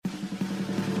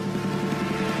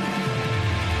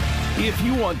If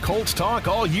you want Colts talk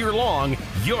all year long,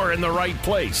 you're in the right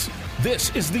place.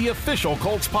 This is the official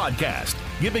Colts podcast,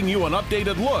 giving you an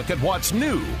updated look at what's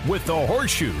new with the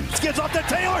Horseshoes. Skids off to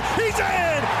Taylor. He's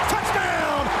in.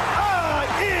 Touchdown.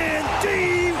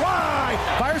 I-N-D-Y.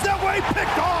 Fires that way.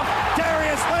 Picked off.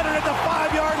 Darius Leonard at the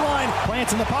 5-yard line.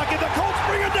 Plants in the pocket. The Colts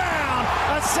bring him down.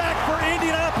 A sack for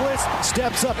Indianapolis.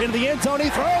 Steps up into the end zone.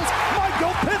 He throws.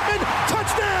 Michael Pittman.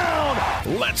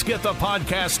 Touchdown. Let's get the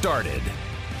podcast started.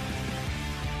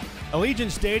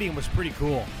 Allegiant Stadium was pretty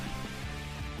cool.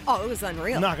 Oh, it was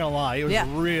unreal. I'm not going to lie. It was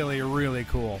really, really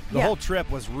cool. The whole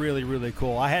trip was really, really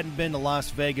cool. I hadn't been to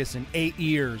Las Vegas in 8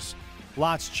 years.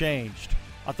 Lots changed.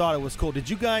 I thought it was cool. Did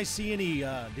you guys see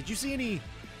any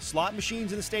slot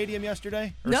machines in the stadium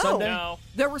yesterday or Sunday? No.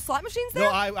 There were slot machines there?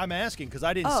 No, I'm asking because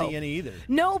I didn't see any either.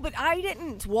 No, but I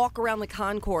didn't walk around the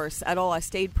concourse at all. I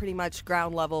stayed pretty much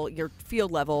ground level, your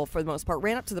field level for the most part.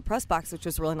 Ran up to the press box, which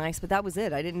was really nice, but that was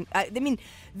it. I mean,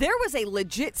 there was a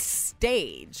legit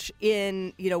stage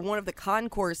in, one of the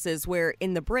concourses where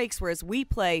in the breaks, whereas we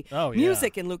play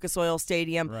music in Lucas Oil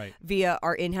Stadium via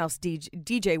our in-house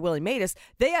DJ Willie Matus,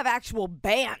 they have actual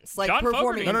bands like John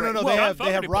performing. Fogerty. No.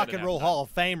 They have Rock and Roll Hall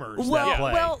of Famers that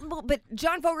play. Well, but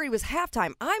John Fogerty was halftime.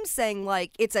 I'm saying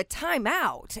like it's a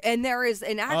timeout, and there is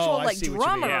an actual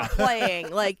drummer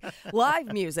playing like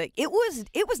live music. It was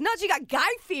nuts. You got Guy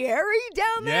Fieri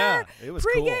down there. Yeah, it was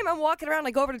Pre-game, cool. I'm walking around.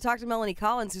 I go over to talk to Melanie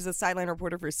Collins, who's a sideline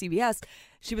reporter for CBS.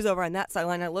 She was over on that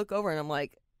sideline. I look over and I'm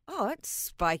like, oh, that's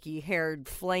spiky-haired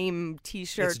flame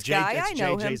T-shirt guy. I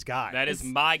know JJ's him. guy. That is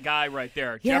my guy right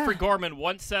there. Yeah. Jeffrey Gorman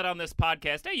once said on this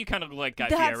podcast, hey, you kind of look like Guy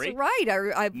That's Fieri. right.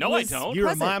 I don't. You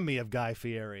remind me of Guy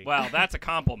Fieri. Well, that's a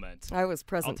compliment. I was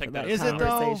present I'll take for that that as a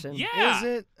conversation. Yeah. Is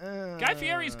it? Guy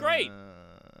Fieri's great.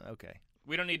 Okay.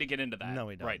 We don't need to get into that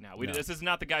right now. No. This is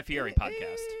not the Guy Fieri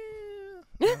podcast.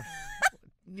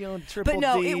 Triple But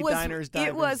no, D, it was diners,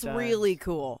 really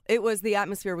cool. The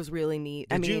atmosphere was really neat.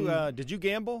 Did you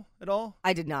gamble at all?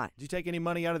 I did not. Did you take any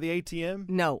money out of the ATM?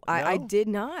 No, I did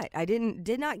not. I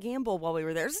did not gamble while we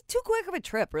were there. It was too quick of a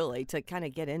trip, really, to kind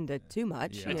of get into too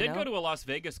much. Yeah. I did go to a Las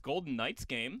Vegas Golden Knights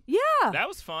game. Yeah. That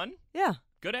was fun. Yeah.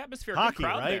 Good atmosphere, Hockey, good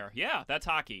crowd right? there. Yeah, that's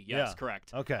hockey. Yes, Yeah.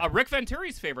 correct. Okay. Rick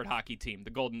Venturi's favorite hockey team, the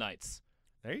Golden Knights.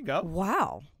 There you go.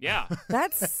 Wow. Yeah.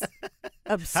 That's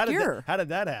obscure. How did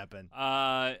that happen?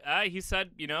 He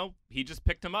said, he just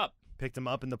picked him up. Picked him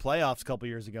up in the playoffs a couple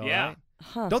years ago, Yeah. right?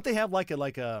 Huh. Don't they have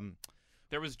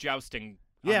There was jousting.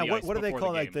 yeah, on the ice what do they before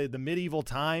call the it? game. Like the medieval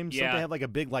times? Don't Yeah. they have like a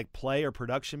big play or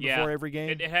production before every game?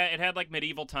 It had like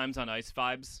medieval times on ice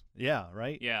vibes. Yeah,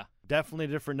 right? Yeah. Definitely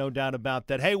different, no doubt about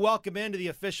that. Hey, welcome into the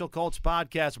official Colts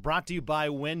podcast brought to you by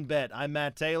WynnBET. I'm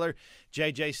Matt Taylor.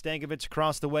 JJ Stankovic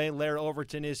across the way. Larry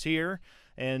Overton is here.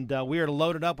 And we are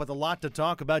loaded up with a lot to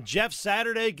talk about. Jeff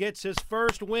Saturday gets his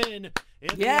first win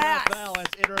in the NFL as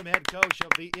interim head coach of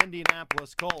the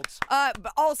Indianapolis Colts.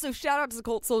 But also, shout out to the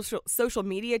Colts social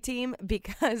media team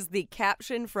because the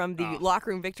caption from the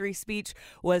locker room victory speech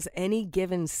was "Any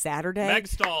given Saturday." Meg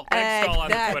Stahl on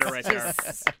the Twitter right there.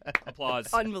 Just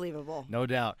Applause. unbelievable. No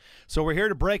doubt. So we're here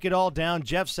to break it all down.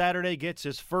 Jeff Saturday gets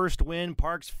his first win.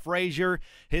 Parks Frazier,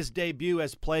 his debut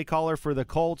as play caller for the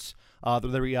Colts.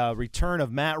 The return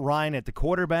of Matt Ryan at the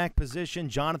quarterback position.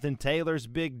 Jonathan Taylor's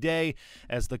big day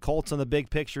as the Colts on the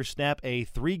big picture snap a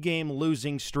 3-game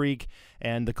losing streak.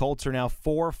 And the Colts are now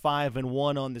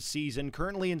 4-5-1 on the season,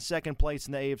 currently in second place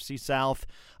in the AFC South.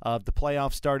 The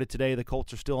playoffs started today. The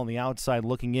Colts are still on the outside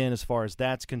looking in as far as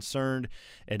that's concerned.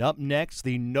 And up next,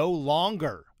 the no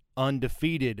longer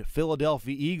undefeated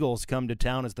Philadelphia Eagles come to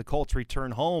town as the Colts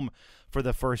return home for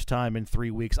the first time in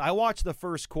 3 weeks. I watched the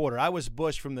first quarter. I was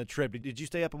bushed from the trip. Did you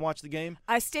stay up and watch the game?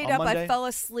 I stayed on up. Monday? I fell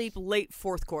asleep late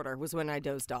fourth quarter was when I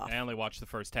dozed off. I only watched the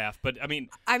first half, but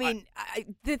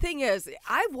the thing is,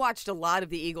 I've watched a lot of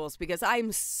the Eagles because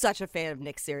I'm such a fan of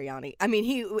Nick Sirianni. I mean,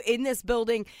 he in this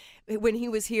building when he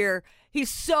was here, he's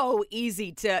so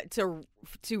easy to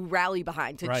rally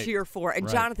behind, to cheer for, and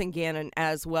Jonathan Gannon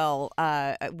as well.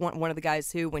 One of the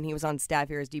guys who, when he was on staff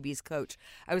here as DB's coach,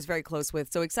 I was very close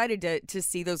with. So excited to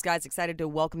see those guys. Excited to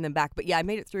welcome them back. But yeah, I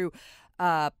made it through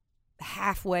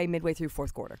midway through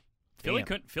fourth quarter.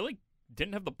 Philly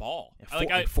didn't have the ball.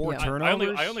 Four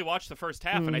turnovers. I only watched the first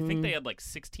half, and I think they had like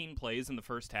 16 plays in the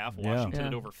first half. Washington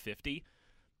had over 50.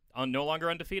 no longer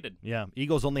undefeated. Yeah,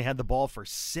 Eagles only had the ball for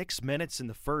 6 minutes in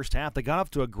the first half. They got off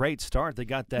to a great start. They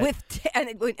got that and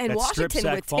that Washington strip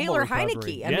sack with fumble Taylor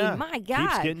recovery. Heineke. I mean, my God,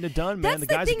 keeps getting it done, man. That's the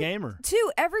guy's thing, a gamer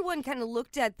too. Everyone kind of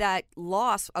looked at that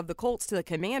loss of the Colts to the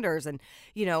Commanders, and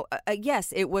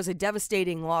yes, it was a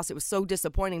devastating loss. It was so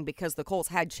disappointing because the Colts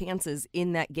had chances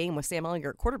in that game with Sam Ehlinger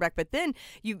at quarterback. But then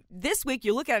this week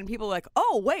you look at it and people are like,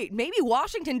 oh wait, maybe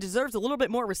Washington deserves a little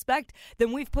bit more respect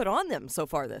than we've put on them so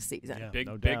far this season. Yeah,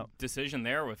 big decision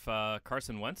there with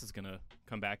Carson Wentz is going to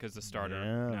come back as the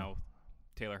starter now.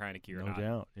 Taylor Heineke or not. No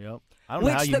doubt. Yep. I don't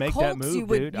know how you make that move,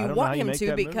 dude. You want him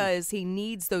to because he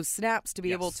needs those snaps to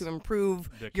be able to improve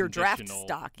your draft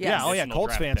stock. Yes. Yeah. Oh yeah.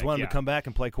 Colts fans want him to come back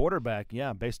and play quarterback.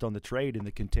 Yeah, based on the trade and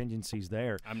the contingencies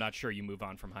there. I'm not sure you move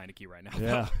on from Heineke right now.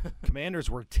 Yeah. Commanders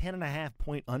were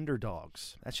 10.5-point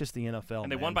underdogs. That's just the NFL.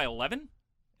 And they won by 11.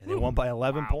 And they won by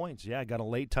 11 points. Yeah, got a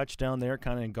late touchdown there,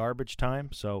 kind of in garbage time.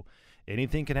 So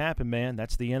anything can happen, man.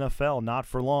 That's the NFL, not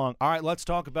for long. All right, let's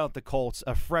talk about the Colts.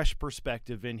 A fresh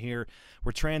perspective in here.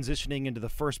 We're transitioning into the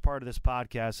first part of this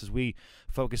podcast as we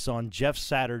focus on Jeff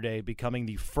Saturday becoming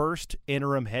the first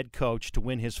interim head coach to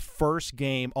win his first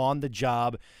game on the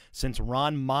job since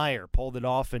Ron Meyer pulled it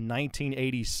off in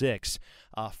 1986.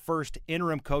 First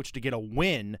interim coach to get a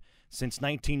win since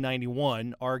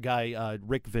 1991. Our guy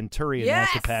Rick Venturi in that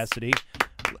capacity.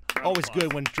 Always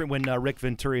good when Rick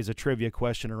Venturi is a trivia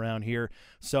question around here.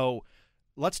 So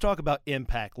let's talk about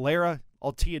impact. Lara,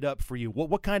 I'll tee it up for you.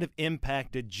 What kind of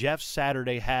impact did Jeff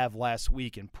Saturday have last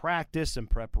week in practice and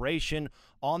preparation,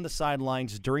 on the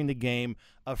sidelines during the game?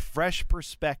 A fresh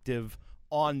perspective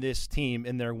on this team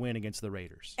in their win against the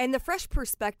Raiders. And the fresh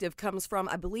perspective comes from,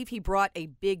 I believe he brought a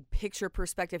big picture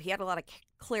perspective. He had a lot of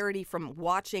clarity from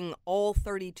watching all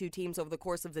 32 teams over the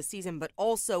course of the season, but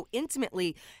also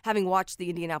intimately having watched the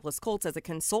Indianapolis Colts as a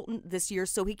consultant this year,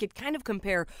 so he could kind of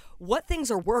compare what things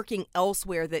are working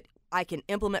elsewhere that I can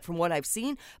implement from what I've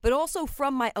seen, but also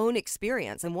from my own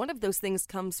experience. And one of those things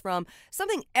comes from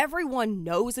something everyone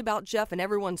knows about Jeff and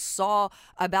everyone saw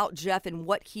about Jeff and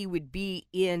what he would be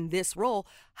in this role: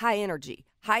 high energy,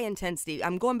 high intensity.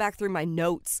 I'm going back through my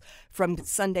notes from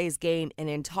Sunday's game, and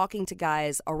in talking to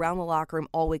guys around the locker room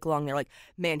all week long, they're like,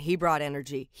 man, he brought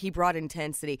energy, he brought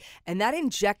intensity, and that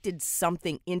injected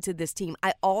something into this team.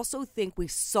 I also think we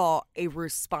saw a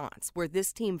response where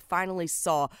this team finally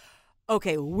saw,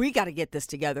 okay, we got to get this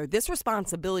together. This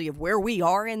responsibility of where we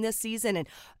are in this season and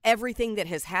everything that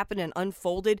has happened and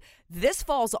unfolded, this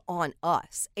falls on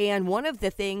us. And one of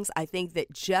the things I think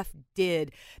that Jeff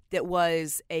did that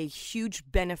was a huge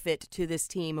benefit to this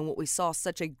team and what we saw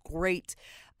such a great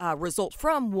result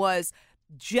from was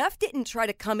Jeff didn't try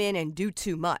to come in and do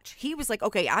too much. He was like,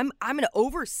 okay, I'm going to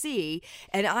oversee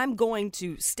and I'm going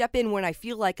to step in when I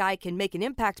feel like I can make an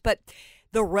impact. But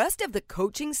the rest of the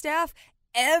coaching staff,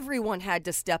 everyone had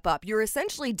to step up. You're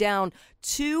essentially down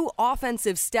 2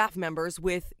 offensive staff members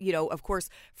with, of course,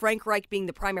 Frank Reich being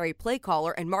the primary play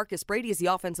caller and Marcus Brady is the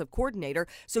offensive coordinator.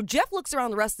 So Jeff looks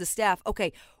around the rest of the staff.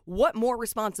 Okay, what more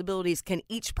responsibilities can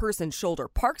each person shoulder?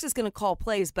 Parks is going to call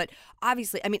plays, but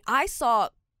obviously, I saw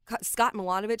Scott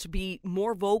Milanovich be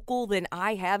more vocal than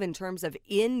I have in terms of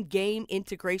in-game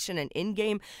integration and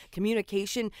in-game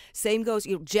communication. Same goes,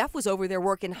 Jeff was over there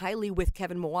working highly with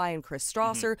Kevin Mawai and Chris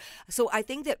Strasser. Mm-hmm. So I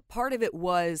think that part of it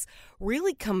was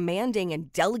really commanding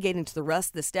and delegating to the rest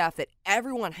of the staff that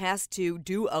everyone has to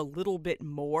do a little bit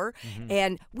more. Mm-hmm.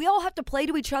 And we all have to play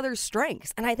to each other's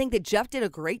strengths. And I think that Jeff did a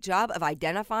great job of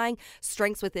identifying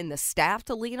strengths within the staff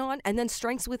to lean on and then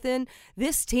strengths within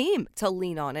this team to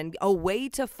lean on and a way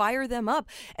to fire them up.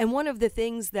 And one of the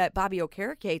things that Bobby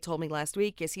Okereke told me last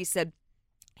week is he said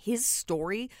his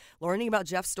story, learning about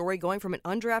Jeff's story, going from an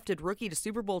undrafted rookie to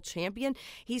Super Bowl champion,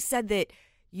 he said that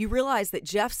you realize that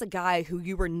Jeff's a guy who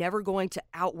you were never going to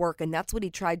outwork, and that's what he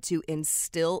tried to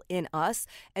instill in us.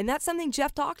 And that's something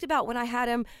Jeff talked about when I had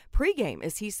him pregame,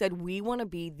 is he said, we want to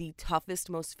be the toughest,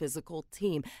 most physical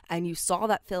team. And you saw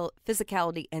that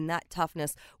physicality and that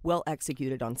toughness well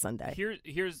executed on Sunday.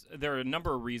 There are a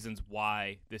number of reasons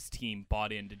why this team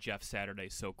bought into Jeff Saturday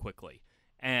so quickly.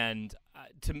 And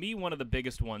to me, one of the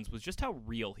biggest ones was just how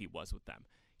real he was with them.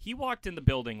 He walked in the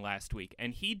building last week,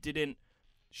 and he didn't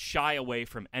shy away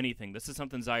from anything. This is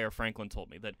something Zaire Franklin told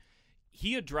me, that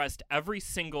he addressed every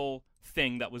single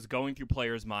thing that was going through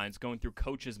players' minds, going through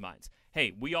coaches' minds.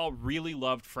 Hey, we all really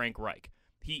loved Frank Reich.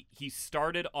 He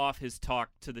started off his talk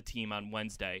to the team on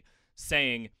Wednesday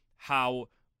saying how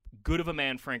good of a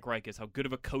man Frank Reich is, how good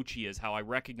of a coach he is, how I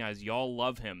recognize y'all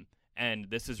love him, and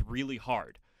this is really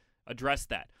hard. Address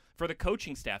that. For the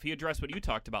coaching staff, he addressed what you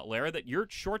talked about, Lara, that you're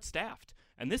short-staffed,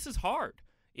 and this is hard.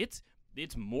 It's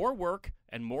more work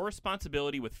and more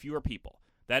responsibility with fewer people.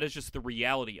 That is just the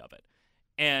reality of it.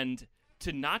 And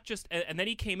to not just and then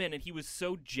he came in and he was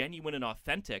so genuine and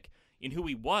authentic in who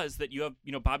he was that you have,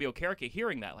 Bobby Okereke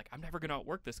hearing that, like, I'm never going to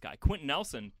outwork this guy. Quentin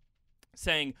Nelson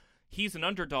saying he's an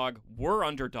underdog, we're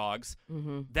underdogs.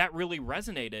 That really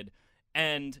resonated.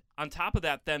 And on top of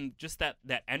that, then just that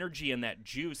energy and that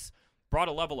juice brought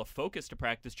a level of focus to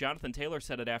practice. Jonathan Taylor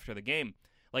said it after the game.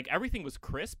 Like, everything was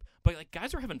crisp, but, like,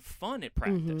 guys were having fun at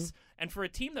practice. And for a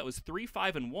team that was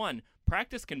 3-5-1,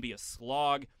 practice can be a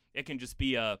slog. It can just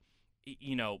be a,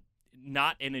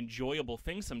 not an enjoyable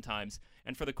thing sometimes.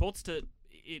 And for the Colts to,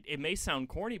 it may sound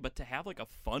corny, but to have like a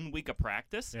fun week of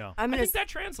practice, I think that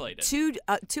translated.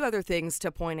 Two other things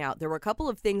to point out. There were a couple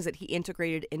of things that he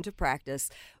integrated into practice.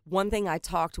 One thing I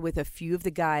talked with a few of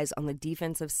the guys on the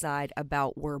defensive side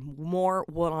about were more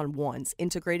one-on-ones,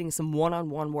 integrating some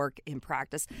one-on-one work in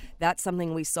practice. That's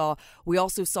something we saw. We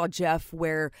also saw Jeff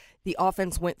where the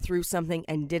offense went through something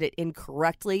and did it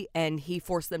incorrectly, and he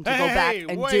forced them to go back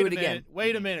and do it again.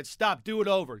 Wait a minute. Stop. Do it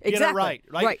over. Get it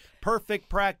right. Perfect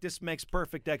practice makes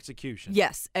perfect execution.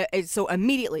 Yes. So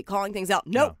immediately calling things out.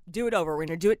 Nope. Do it over. We're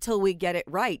going to do it till we get it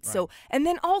right. So, and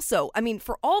then also, I mean,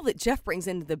 for all that Jeff brings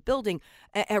into the building,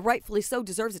 and rightfully so,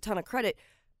 deserves a ton of credit.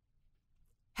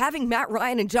 Having Matt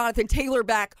Ryan and Jonathan Taylor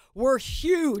back were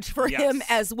huge for him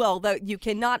as well. Though you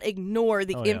cannot ignore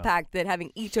the impact that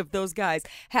having each of those guys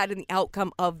had in the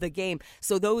outcome of the game.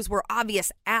 So those were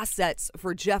obvious assets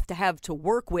for Jeff to have to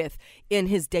work with in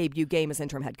his debut game as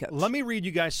interim head coach. Let me read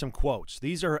you guys some quotes.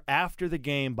 These are after the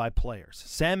game by players.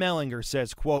 Sam Ehlinger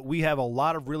says, quote, "We have a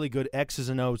lot of really good X's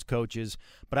and O's coaches,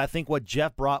 but I think what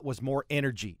Jeff brought was more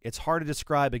energy. It's hard to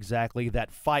describe exactly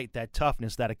that fight, that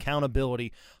toughness, that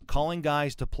accountability, calling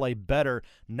guys to play better,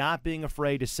 not being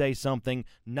afraid to say something,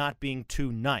 not being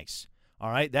too nice." All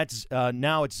right, that's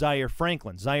now it's Zaire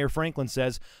Franklin. Zaire Franklin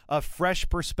says, "A fresh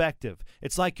perspective.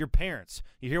 It's like your parents.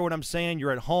 You hear what I'm saying?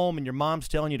 You're at home and your mom's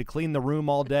telling you to clean the room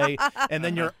all day, and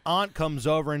then your aunt comes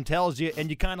over and tells you, and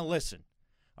you kind of listen."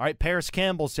 All right, Paris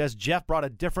Campbell says, "Jeff brought a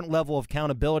different level of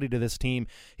accountability to this team.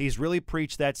 He's really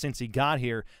preached that since he got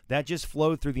here. That just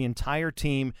flowed through the entire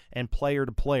team and player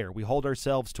to player. We hold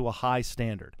ourselves to a high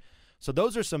standard." So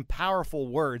those are some powerful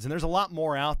words, and there's a lot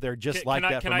more out there just from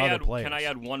other players. Can I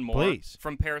add one more Please.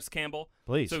 From Paris Campbell?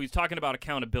 Please. So he's talking about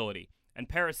accountability. And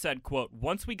Paris said, quote,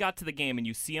 "Once we got to the game and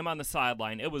you see him on the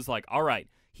sideline, it was like, all right,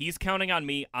 he's counting on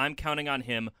me, I'm counting on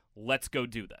him, let's go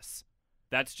do this."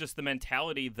 That's just the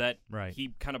mentality that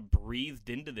he kind of breathed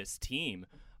into this team.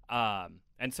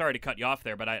 And sorry to cut you off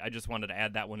there, but I just wanted to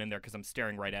add that one in there because I'm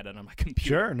staring right at it on my computer.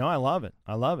 Sure. No, I love it.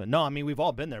 No, I mean, we've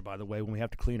all been there, by the way, when we have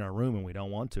to clean our room and we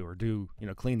don't want to, or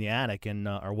clean the attic, and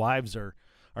our wives are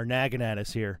nagging at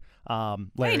us here.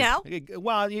 Hey, now.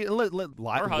 Well,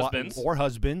 or husbands. Or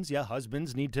husbands. Yeah,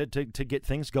 husbands need to get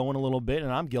things going a little bit,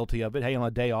 and I'm guilty of it. Hey, on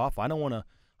a day off, I don't want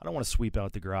to sweep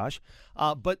out the garage.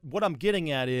 But what I'm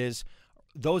getting at is,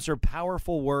 those are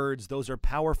powerful words. Those are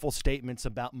powerful statements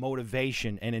about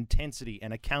motivation and intensity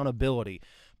and accountability.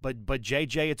 But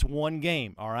JJ, it's one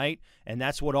game, all right? And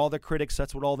that's what all the critics,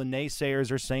 that's what all the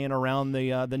naysayers are saying around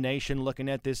the nation, looking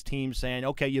at this team, saying,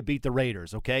 okay, you beat the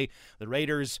Raiders, okay? The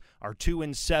Raiders are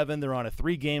 2-7. They're on a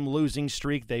 3-game losing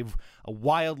streak. They've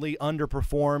wildly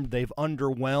underperformed. They've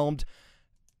underwhelmed.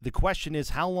 The question is,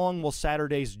 how long will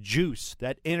Saturday's juice,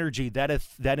 that energy,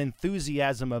 that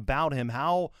enthusiasm about him,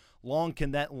 how long can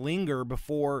that linger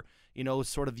before,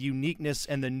 sort of the uniqueness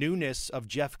and the newness of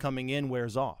Jeff coming in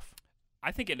wears off?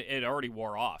 I think it already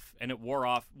wore off, and it wore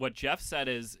off. What Jeff said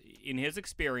is, in his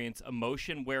experience,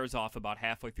 emotion wears off about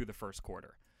halfway through the first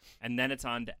quarter, and then it's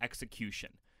on to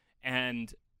execution.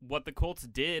 And what the Colts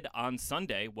did on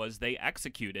Sunday was they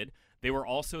executed. They were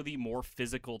also the more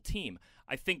physical team.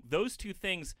 I think those two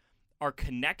things are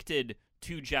connected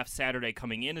to Jeff Saturday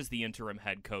coming in as the interim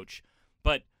head coach,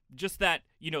 but just that,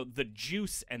 the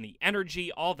juice and the energy,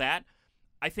 all that,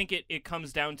 I think it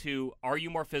comes down to, are you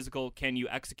more physical? Can you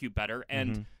execute better?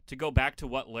 And to go back to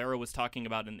what Lara was talking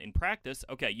about in practice,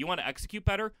 okay, you want to execute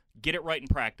better? Get it right in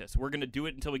practice. We're going to do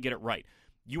it until we get it right.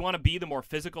 You want to be the more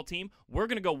physical team? We're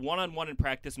going to go one-on-one in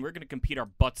practice, and we're going to compete our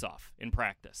butts off in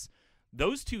practice.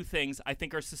 Those two things, I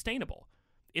think, are sustainable.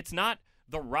 It's not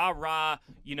the rah-rah,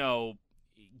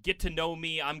 get to know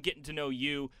me, I'm getting to know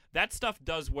you. That stuff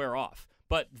does wear off.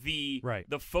 But the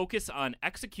focus on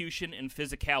execution and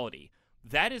physicality,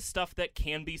 that is stuff that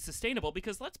can be sustainable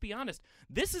because, let's be honest,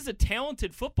 this is a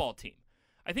talented football team.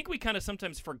 I think we kind of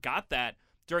sometimes forgot that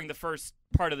during the first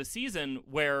part of the season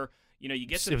where, you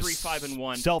get to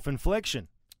 3-5-1. Self-infliction.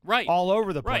 Right. All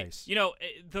over the place.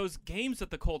 Those games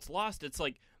that the Colts lost, it's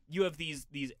like you have these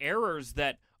errors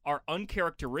that are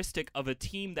uncharacteristic of a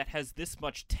team that has this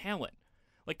much talent.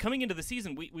 Like, coming into the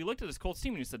season, we looked at this Colts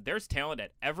team and we said, there's talent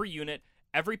at every unit,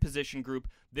 every position group.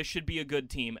 This should be a good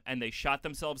team, and they shot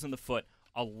themselves in the foot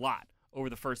a lot over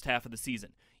the first half of the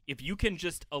season. If you can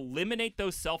just eliminate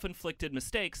those self-inflicted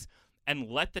mistakes and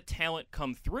let the talent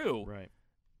come through, right,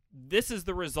 this is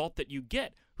the result that you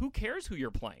get. Who cares who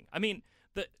you're playing? I mean,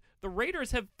 the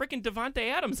Raiders have freaking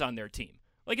Devontae Adams on their team.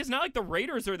 Like, it's not like the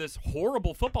Raiders are this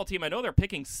horrible football team. I know they're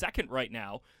picking second right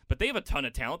now, but they have a ton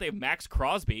of talent. They have Max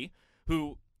Crosby,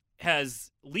 who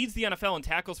leads the NFL in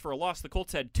tackles for a loss. The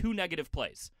Colts had 2 negative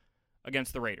plays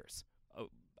against the Raiders,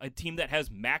 a team that has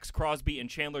Max Crosby and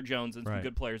Chandler Jones and some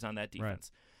good players on that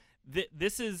defense. Right.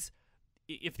 This is,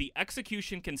 if the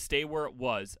execution can stay where it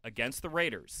was against the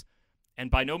Raiders,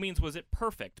 and by no means was it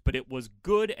perfect, but it was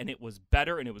good and it was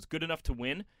better and it was good enough to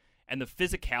win, and the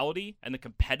physicality and the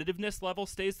competitiveness level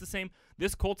stays the same,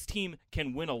 this Colts team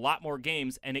can win a lot more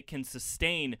games, and it can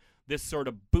sustain this sort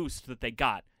of boost that they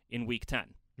got in Week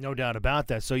 10. No doubt about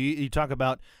that. So you talk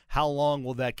about how long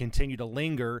will that continue to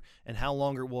linger and how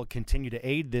longer will it continue to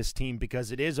aid this team,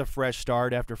 because it is a fresh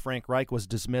start after Frank Reich was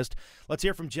dismissed. Let's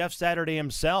hear from Jeff Saturday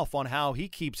himself on how he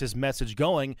keeps his message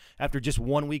going after just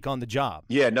 1 week on the job.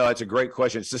 Yeah, no, that's a great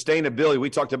question. Sustainability,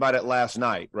 we talked about it last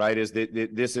night, right? Is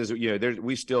that this is,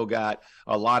 we still got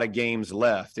a lot of games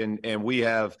left, and we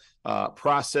have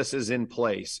processes in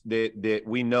place that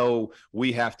we know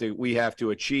we have to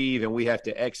achieve and we have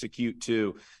to execute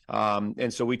to.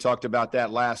 And so we talked about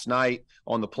that last night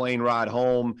on the plane ride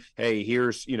home. Hey,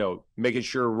 here's, making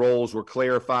sure roles were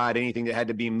clarified, anything that had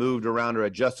to be moved around or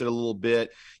adjusted a little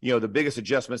bit. The biggest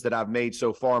adjustments that I've made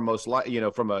so far, most likely,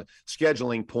 from a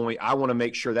scheduling point, I want to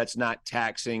make sure that's not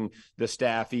taxing the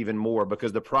staff even more,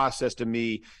 because the process to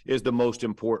me is the most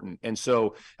important. And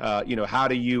so, how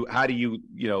do you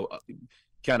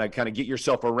kind of get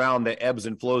yourself around the ebbs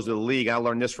and flows of the league? I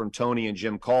learned this from Tony and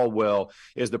Jim Caldwell,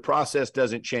 is the process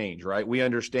doesn't change, right? We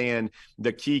understand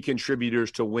the key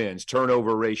contributors to wins,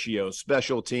 turnover ratios,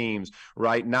 special teams,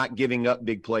 right? Not giving up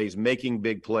big plays, making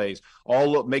big plays,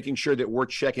 making sure that we're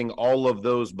checking all of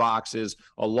those boxes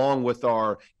along with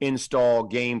our install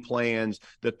game plans,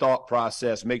 the thought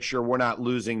process, make sure we're not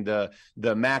losing the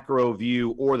macro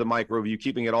view or the micro view,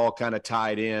 keeping it all kind of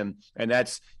tied in. And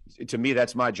to me,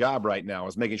 that's my job right now,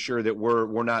 is making sure that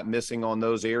we're not missing on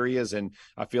those areas. And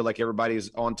I feel like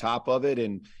everybody's on top of it.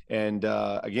 And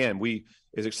again, we,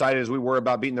 as excited as we were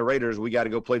about beating the Raiders, we got to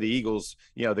go play the Eagles.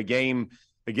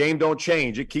 The game don't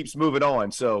change. It keeps moving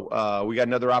on. So we got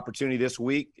another opportunity this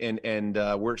week, and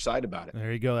we're excited about it.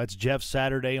 There you go. That's Jeff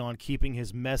Saturday on keeping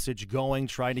his message going,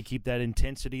 trying to keep that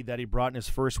intensity that he brought in his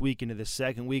first week into the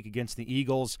second week against the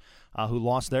Eagles, who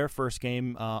lost their first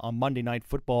game on Monday Night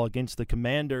Football against the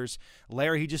Commanders.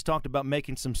 Larry, he just talked about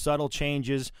making some subtle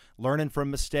changes, learning from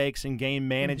mistakes, and game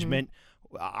management.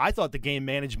 I thought the game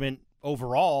management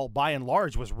overall, by and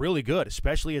large, was really good,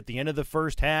 especially at the end of the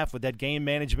first half with that game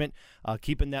management,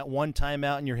 keeping that one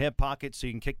timeout in your hip pocket so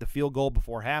you can kick the field goal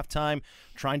before halftime,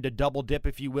 trying to double dip,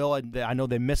 if you will. And I know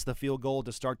they missed the field goal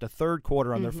to start the third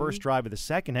quarter on their first drive of the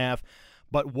second half.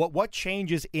 But what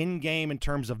changes in-game in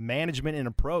terms of management and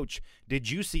approach did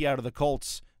you see out of the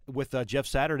Colts with Jeff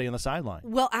Saturday on the sideline?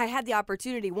 Well, I had the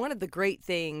opportunity. One of the great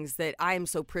things that I am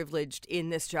so privileged in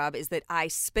this job is that I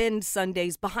spend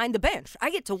Sundays behind the bench.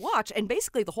 I get to watch, and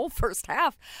basically the whole first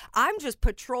half, I'm just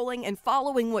patrolling and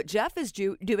following what Jeff is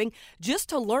doing, just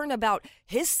to learn about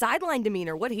his sideline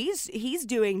demeanor, what he's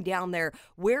doing down there,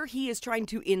 where he is trying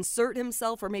to insert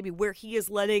himself, or maybe where he is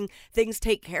letting things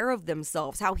take care of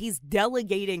themselves, how he's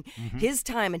delegating his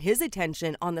time and his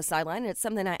attention on the sideline. And it's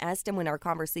something I asked him in our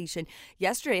conversation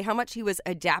yesterday, how much he was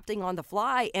adapting on the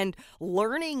fly and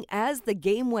learning as the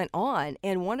game went on.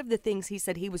 And one of the things he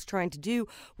said he was trying to do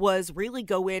was really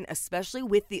go in, especially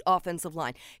with the offensive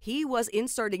line. He was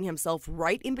inserting himself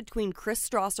right in between Chris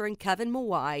Strasser and Kevin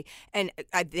Mawai, and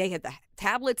they had the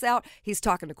tablets out. He's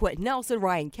talking to Quentin Nelson,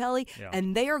 Ryan Kelly,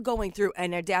 and they are going through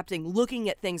and adapting, looking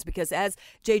at things, because as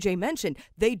JJ mentioned,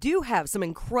 they do have some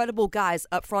incredible guys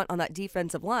up front on that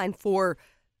defensive line for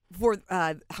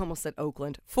I almost said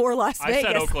Oakland, for Las Vegas. I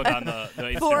said Oakland on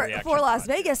the for Las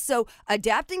Vegas. So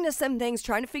adapting to some things,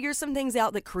 trying to figure some things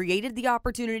out that created the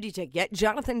opportunity to get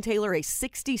Jonathan Taylor a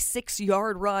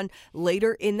 66-yard run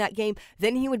later in that game.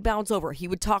 Then he would bounce over. He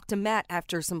would talk to Matt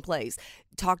after some plays,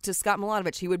 talk to Scott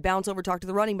Milanovich. He would bounce over, talk to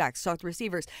the running backs, talk to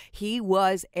receivers. He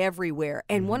was everywhere.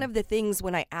 And one of the things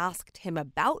when I asked him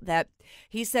about that,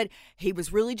 he said he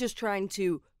was really just trying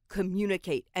to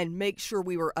communicate and make sure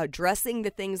we were addressing the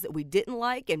things that we didn't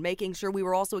like, and making sure we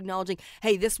were also acknowledging,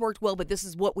 hey, this worked well, but this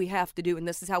is what we have to do, and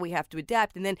this is how we have to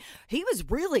adapt. And then he was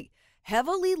really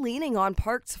heavily leaning on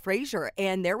Parks Frazier.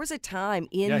 And there was a time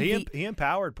in he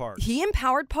empowered Parks. He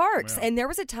empowered Parks. Yeah. And there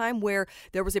was a time where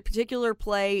there was a particular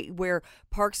play where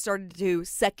Parks started to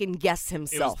second guess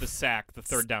himself. It was the sack, the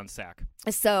third down sack.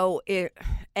 So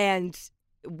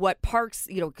what Parks,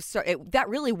 that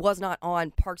really was not on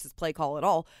Parks' play call at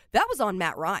all. That was on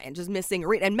Matt Ryan, just missing a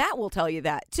read. And Matt will tell you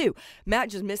that, too. Matt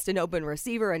just missed an open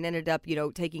receiver and ended up,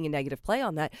 taking a negative play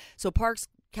on that. So Parks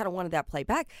kind of wanted that play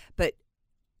back. But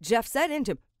Jeff said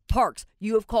into him, Parks,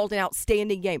 you have called an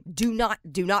outstanding game. Do not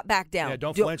back down. Yeah,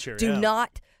 don't flinch here. Do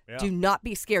not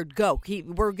be scared. Go.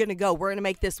 We're going to go. We're going to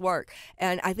make this work.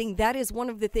 And I think that is one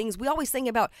of the things we always think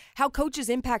about how coaches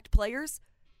impact players.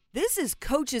 This is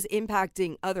coaches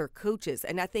impacting other coaches,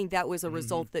 and I think that was a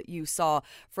result that you saw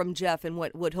from Jeff and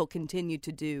what he'll continue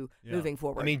to do moving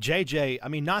forward. I mean, JJ,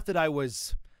 not that I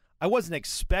wasn't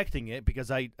expecting it,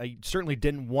 because I certainly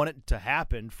didn't want it to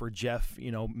happen for Jeff,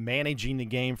 managing the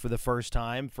game for the first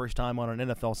time on an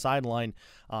NFL sideline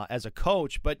as a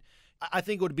coach, but I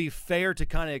think it would be fair to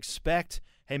kind of expect,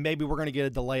 hey, maybe we're going to get a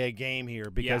delay of game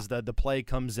here because the play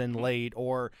comes in late,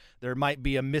 or there might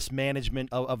be a mismanagement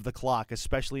of the clock,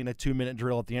 especially in a 2-minute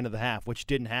drill at the end of the half, which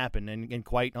didn't happen. And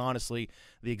quite honestly,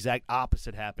 the exact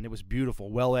opposite happened. It was beautiful,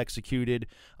 well executed,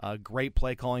 great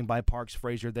play calling by Parks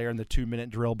Frazier there in the 2-minute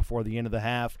drill before the end of the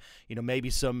half. Maybe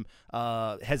some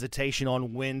hesitation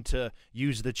on when to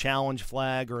use the challenge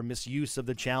flag or a misuse of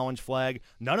the challenge flag.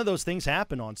 None of those things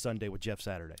happened on Sunday with Jeff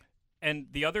Saturday. And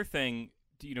the other thing,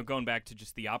 going back to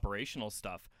just the operational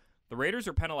stuff, the Raiders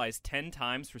are penalized 10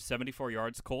 times for 74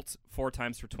 yards, Colts 4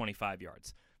 times for 25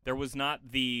 yards. There was not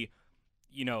and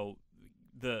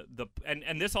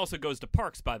this also goes to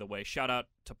Parks, by the way. Shout out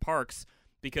to Parks,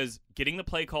 because getting the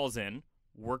play calls in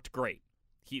worked great.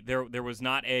 There was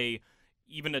not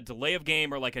even a delay of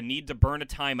game or like a need to burn a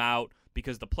timeout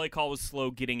because the play call was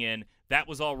slow getting in. That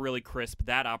was all really crisp,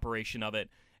 that operation of it.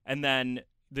 And then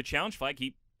the challenge flag,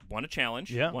 he won a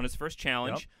challenge, won his first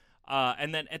challenge. Yep.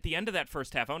 And then at the end of that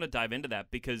first half, I want to dive into that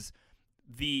because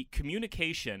the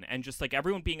communication and just like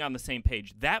everyone being on the same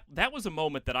page, that was a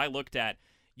moment that I looked at.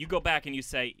 You go back and you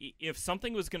say, if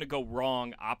something was going to go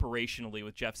wrong operationally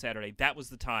with Jeff Saturday, that was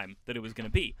the time that it was going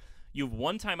to be. You have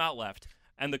one timeout left,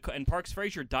 and Parks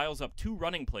Frazier dials up 2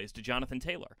 running plays to Jonathan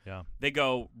Taylor. Yeah. They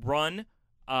go run.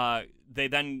 They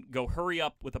then go hurry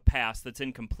up with a pass that's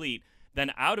incomplete.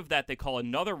 Then out of that, they call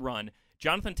another run.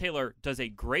 Jonathan Taylor does a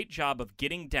great job of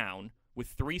getting down with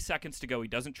 3 seconds to go. He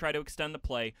doesn't try to extend the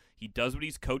play. He does what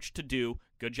he's coached to do.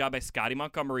 Good job by Scotty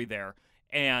Montgomery there.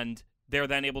 And they're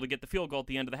then able to get the field goal at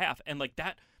the end of the half. And like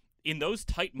that, in those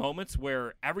tight moments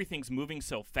where everything's moving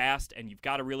so fast and you've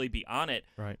got to really be on it,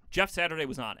 right. Jeff Saturday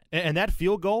was on it. And that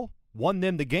field goal won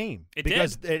them the game.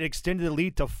 Because it extended the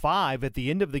lead to 5 at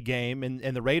the end of the game, and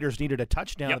the Raiders needed a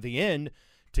touchdown at the end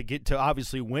to get to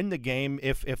obviously win the game.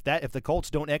 If the Colts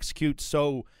don't execute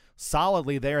so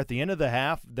solidly there at the end of the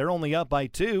half, they're only up by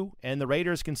 2, and the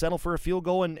Raiders can settle for a field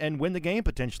goal and win the game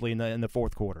potentially in the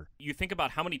fourth quarter. You think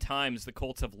about how many times the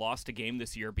Colts have lost a game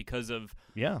this year because of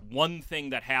one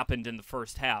thing that happened in the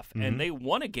first half, and they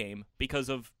won a game because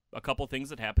of a couple things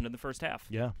that happened in the first half.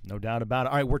 Yeah, no doubt about it.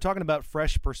 All right, we're talking about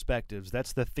fresh perspectives.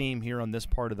 That's the theme here on this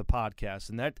part of the podcast,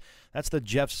 and that's the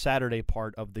Jeff Saturday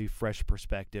part of the fresh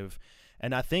perspective.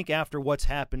 And I think after what's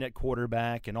happened at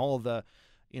quarterback and all of the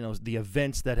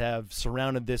events that have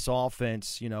surrounded this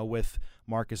offense, with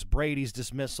Marcus Brady's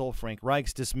dismissal, Frank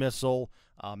Reich's dismissal,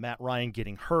 Matt Ryan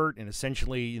getting hurt, and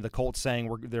essentially the Colts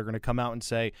saying they're going to come out and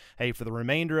say, hey, for the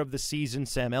remainder of the season,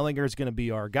 Sam Ehlinger is going to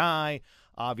be our guy.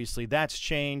 Obviously, that's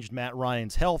changed. Matt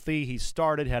Ryan's healthy. He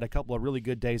had a couple of really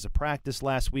good days of practice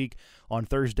last week on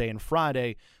Thursday and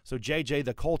Friday. So, JJ,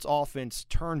 the Colts offense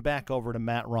turned back over to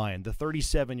Matt Ryan, the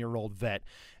 37-year-old vet.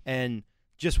 And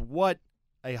just what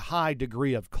a high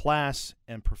degree of class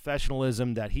and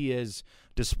professionalism that he has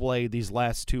displayed these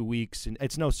last 2 weeks. And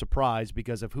it's no surprise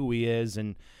because of who he is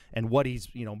and what he's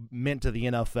meant to the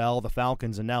NFL, the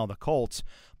Falcons, and now the Colts.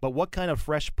 But what kind of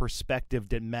fresh perspective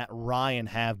did Matt Ryan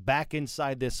have back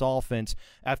inside this offense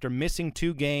after missing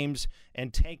 2 games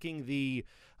and taking the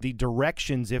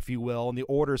directions, if you will, and the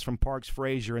orders from Parks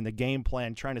Frazier and the game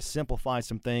plan, trying to simplify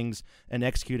some things and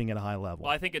executing at a high level?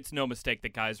 Well, I think it's no mistake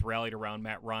that guys rallied around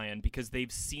Matt Ryan because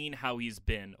they've seen how he's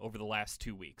been over the last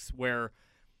 2 weeks, where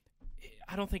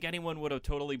I don't think anyone would have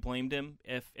totally blamed him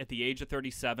if at the age of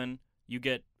 37 you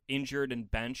get injured and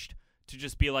benched to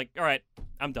just be like, all right,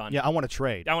 I'm done. Yeah, I want to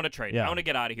trade. Yeah. I want to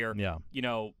get out of here. Yeah.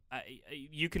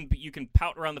 You can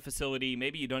pout around the facility.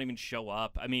 Maybe you don't even show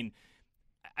up. I mean,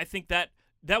 I think that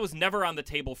was never on the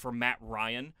table for Matt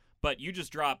Ryan, but you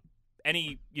just drop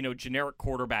any generic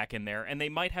quarterback in there, and they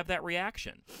might have that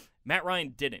reaction. Matt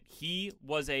Ryan didn't. He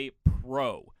was a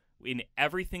pro in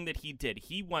everything that he did.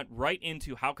 He went right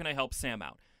into, how can I help Sam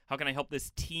out? How can I help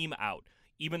this team out?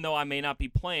 Even though I may not be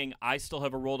playing, I still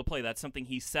have a role to play. That's something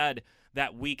he said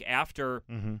that week after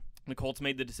the Colts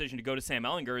made the decision to go to Sam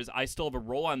Ehlinger, is I still have a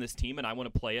role on this team, and I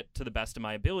want to play it to the best of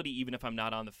my ability, even if I'm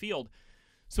not on the field.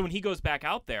 So when he goes back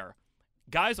out there,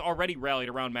 guys already rallied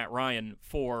around Matt Ryan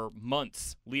for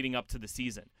months leading up to the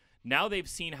season. Now they've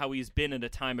seen how he's been in a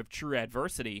time of true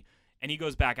adversity, and he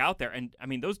goes back out there, and, I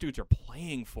mean, those dudes are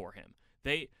playing for him.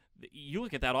 You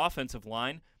look at that offensive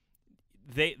line,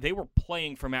 they were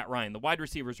playing for Matt Ryan. The wide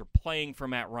receivers are playing for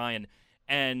Matt Ryan,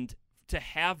 and to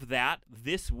have that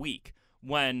this week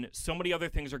when so many other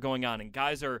things are going on and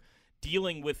guys are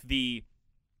dealing with the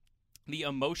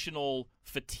emotional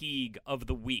fatigue of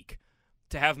the week,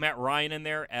 to have Matt Ryan in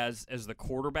there as the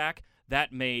quarterback,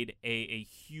 that made a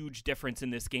huge difference in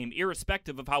this game,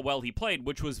 irrespective of how well he played,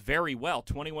 which was very well.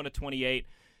 21 of 28,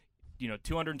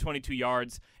 222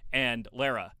 yards, and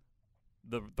Lara,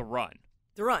 the run.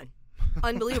 The run.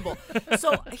 Unbelievable.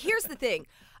 So here's the thing.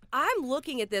 I'm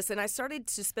looking at this, and I started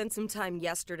to spend some time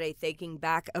yesterday thinking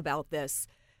back about this.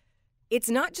 It's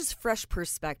not just fresh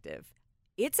perspective.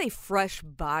 It's a fresh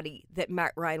body that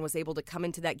Matt Ryan was able to come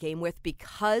into that game with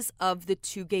because of the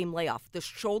 2-game layoff. The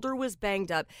shoulder was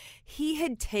banged up. He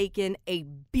had taken a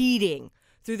beating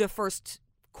through the first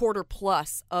quarter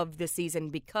plus of the season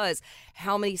because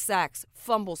how many sacks,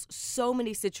 fumbles, so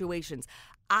many situations.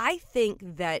 I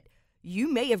think that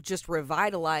you may have just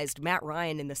revitalized Matt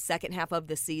Ryan in the second half of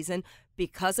the season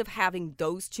because of having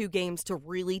those 2 games to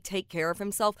really take care of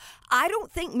himself. I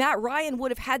don't think Matt Ryan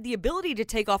would have had the ability to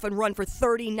take off and run for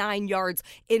 39 yards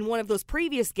in one of those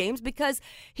previous games because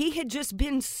he had just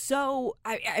been so,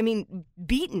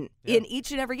 beaten in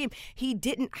each and every game. He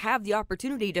didn't have the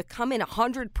opportunity to come in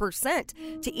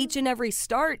 100% to each and every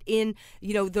start in,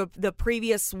 the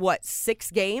previous,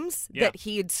 6 games that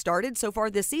he had started so far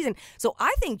this season. So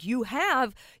I think you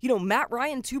have, Matt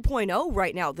Ryan 2.0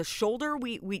 right now. The shoulder,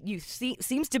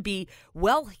 seems to be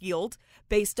well healed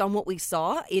based on what we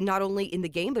saw in not only in the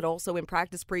game but also in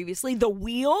practice previously. The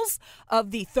wheels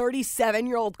of the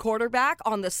 37-year-old quarterback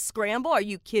on the scramble. Are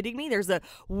you kidding me? There's a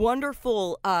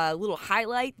wonderful little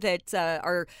highlight that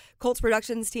our Colts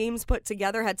Productions teams put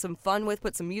together, had some fun with,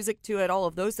 put some music to it, all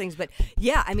of those things. But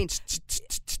yeah, I mean,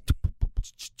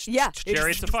 yeah,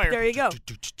 Chariots of Fire. There you go.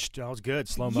 That was good.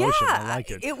 Slow motion. I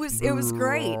like it. It was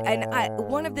great. And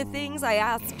one of the things I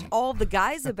asked all the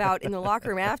guys about in the locker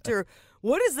room after,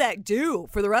 what does that do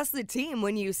for the rest of the team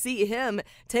when you see him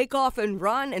take off and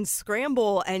run and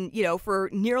scramble and, for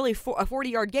nearly a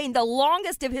 40-yard gain, the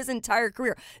longest of his entire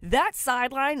career? That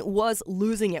sideline was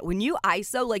losing it. When you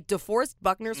ISO, like DeForest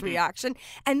Buckner's reaction,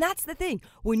 and that's the thing.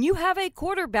 When you have a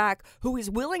quarterback who is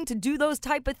willing to do those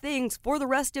type of things for the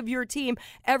rest of your team,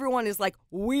 everyone is like,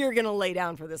 we're going to lay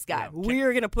down for this guy.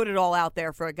 We're going to put it all out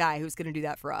there for a guy who's going to do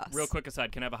that for us. Real quick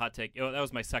aside, can I have a hot take? That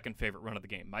was my second favorite run of the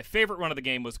game. My favorite run of the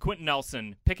game was Quentin Nelson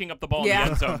picking up the ball in the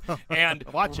end zone and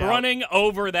running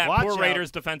over that poor Raiders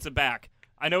defensive back.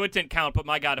 I know it didn't count, but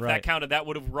my God, if that counted, that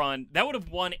would have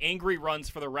won angry runs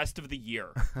for the rest of the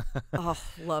year. Oh,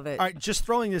 love it. All right, just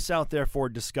throwing this out there for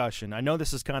discussion. I know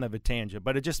this is kind of a tangent,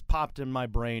 but it just popped in my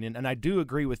brain, and I do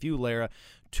agree with you, Lara.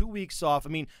 2 weeks off. I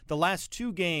mean, the last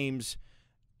 2 games,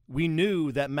 we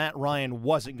knew that Matt Ryan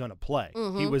wasn't going to play.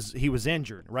 He was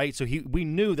injured, right? So we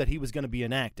knew that he was going to be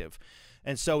inactive.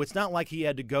 And so it's not like he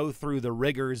had to go through the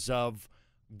rigors of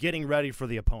getting ready for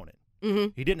the opponent.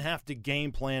 He didn't have to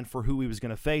game plan for who he was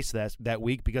going to face that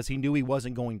week because he knew he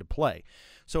wasn't going to play.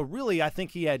 So really, I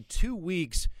think he had 2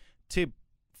 weeks to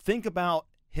think about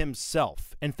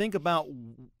himself and think about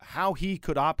how he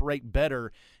could operate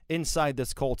better inside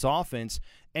this Colts offense.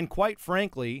 And quite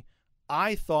frankly,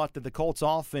 I thought that the Colts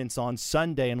offense on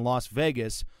Sunday in Las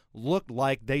Vegas looked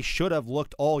like they should have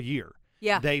looked all year.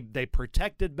 Yeah. They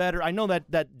protected better. I know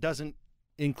that doesn't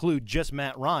include just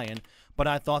Matt Ryan, but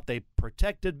I thought they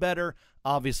protected better.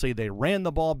 Obviously, they ran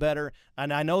the ball better.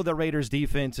 And I know the Raiders'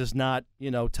 defense is not,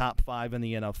 top 5 in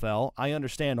the NFL. I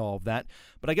understand all of that.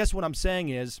 But I guess what I'm saying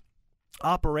is,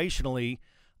 operationally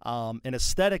and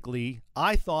aesthetically,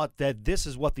 I thought that this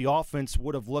is what the offense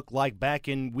would have looked like back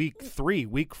in week 3,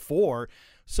 week 4.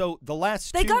 So the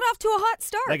last They got off to a hot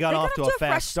start. They got off to a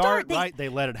fast start, right? They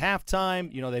led at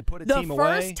halftime. They put a team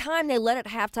away. The first time they led at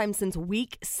halftime since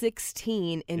week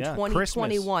 16 in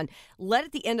 2021. Christmas. Led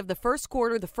at the end of the first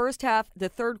quarter, the first half, the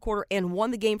third quarter, and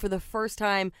won the game for the first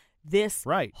time this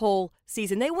whole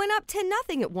season. They went up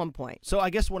 10-0 at one point. So I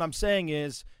guess what I'm saying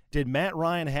is, did Matt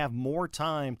Ryan have more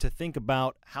time to think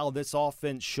about how this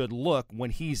offense should look when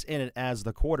he's in it as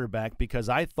the quarterback? Because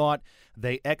I thought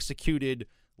they executed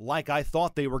like I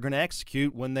thought they were going to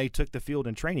execute when they took the field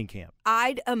in training camp.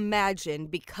 I'd imagine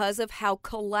because of how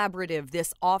collaborative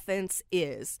this offense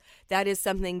is, that is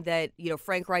something that,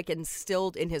 Frank Reich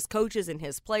instilled in his coaches and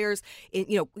his players.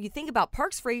 You think about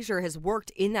Parks Frazier has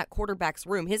worked in that quarterback's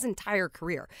room his entire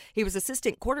career. He was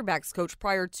assistant quarterbacks coach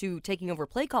prior to taking over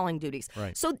play calling duties.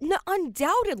 Right. So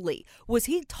undoubtedly was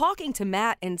he talking to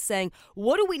Matt and saying,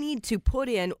 what do we need to put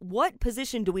in? What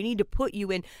position do we need to put you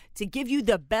in to give you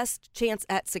the best chance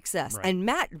at success? Right. And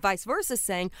Matt, vice versa,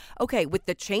 saying, okay, with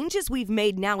the changes we've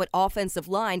made now at offensive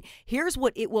line, here's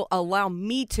what it will allow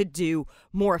me to do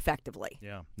more effectively.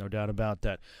 Yeah, no doubt about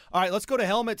that. All right, let's go to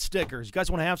helmet stickers. You guys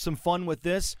want to have some fun with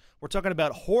this? We're talking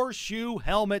about horseshoe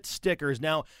helmet stickers.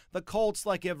 Now, the Colts,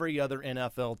 like every other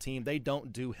NFL team, they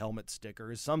don't do helmet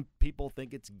stickers. Some people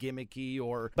think it's gimmicky,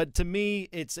 but to me,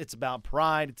 it's about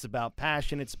pride, it's about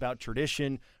passion, it's about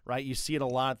tradition, right? You see it a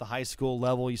lot at the high school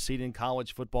level. You see it in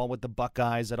college football with the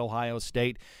Buckeyes at Ohio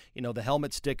State. The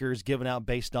helmet stickers given out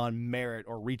based on merit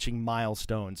or reaching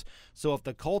milestones. So if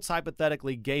the Colts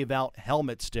hypothetically gave out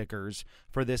helmet stickers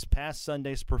for this past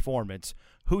Sunday's performance,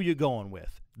 who you going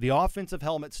with? The offensive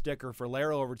helmet sticker for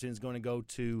Larry Overton is going to go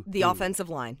to the offensive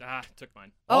line. Took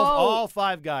mine. All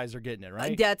five guys are getting it,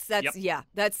 right?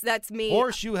 That's me.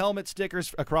 Horseshoe helmet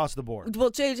stickers across the board.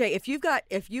 Well, JJ, if you've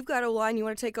got O-line, you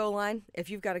want to take O-line? If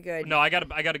you've got a good No, I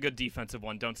got a good defensive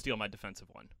one. Don't steal my defensive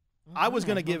one. I was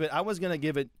going to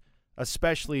give it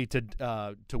especially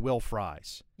to Will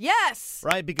Fries. Yes.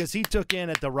 Right, because he took in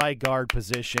at the right guard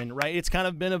position, right? It's kind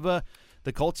of been of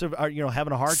the Colts are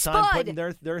having a hard time putting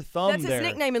their thumb That's there. his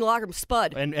nickname in the locker room,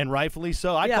 Spud. And rightfully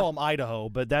so. I call him Idaho,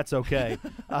 but that's okay.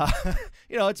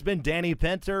 It's been Danny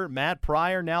Pinter, Matt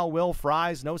Pryor, now Will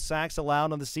Fries. No sacks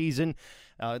allowed on the season.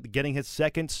 Getting his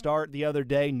second start the other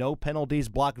day. No penalties,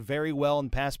 blocked very well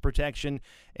in pass protection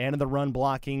and in the run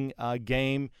blocking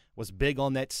game. Was big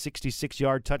on that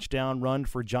 66-yard touchdown run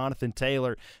for Jonathan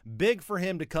Taylor. Big for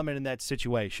him to come in that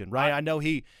situation, right? I know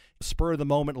he spur of the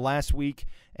moment last week,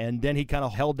 and then he kind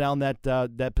of held down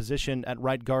that position at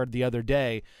right guard the other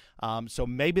day. So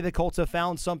maybe the Colts have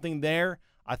found something there.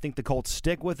 I think the Colts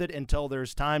stick with it until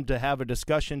there's time to have a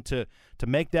discussion to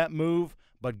make that move.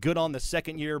 But good on the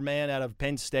second-year man out of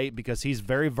Penn State because he's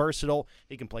very versatile.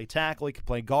 He can play tackle. He can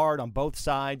play guard on both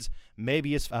sides.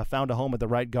 Maybe he's found a home at the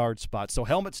right guard spot. So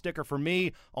helmet sticker for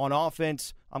me on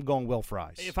offense, I'm going Will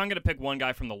Fries. If I'm going to pick one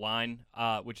guy from the line,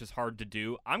 which is hard to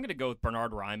do, I'm going to go with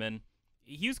Bernhard Raimann.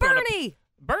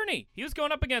 Bernie! He was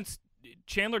going up against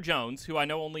Chandler Jones, who I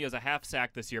know only has a half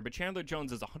sack this year, but Chandler Jones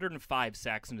has 105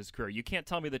 sacks in his career. You can't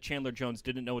tell me that Chandler Jones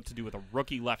didn't know what to do with a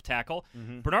rookie left tackle.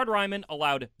 Mm-hmm. Bernhard Raimann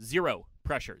allowed 0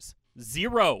 pressures.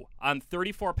 0 on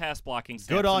 34 pass blocking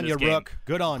snaps. Good on you, game. Rook.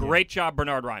 Good on you. Great job,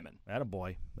 Bernhard Raimann.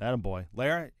 Attaboy.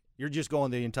 Larry, you're just going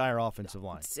the entire offensive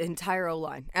line. It's entire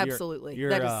O-line. Absolutely.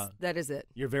 That is it.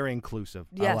 You're very inclusive.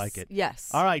 Yes, I like it. Yes.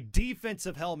 All right,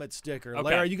 defensive helmet sticker. Okay.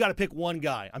 Larry, you got to pick one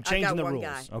guy. I'm changing the rules.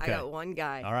 Okay. I got one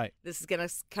guy. All right. This is going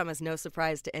to come as no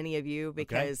surprise to any of you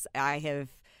because I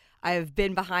have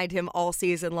been behind him all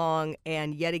season long,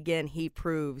 and yet again he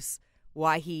proves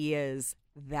why he is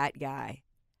that guy.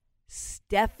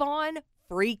 Stephon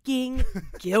freaking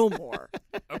Gilmore.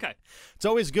 Okay. It's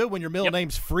always good when your middle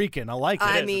name's freaking. I like it.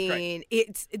 I mean,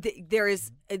 there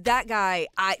is that guy.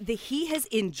 He has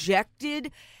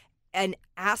injected an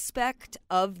aspect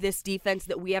of this defense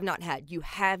that we have not had. You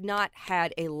have not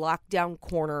had a lockdown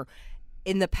corner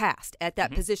in the past at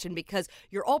that position because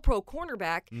your all-pro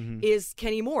cornerback is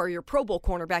Kenny Moore. Your Pro Bowl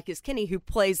cornerback is Kenny, who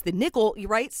plays the nickel,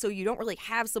 right? So you don't really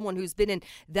have someone who's been in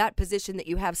that position that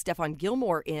you have Stephon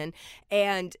Gilmore in.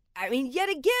 And I mean, yet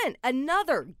again,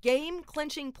 another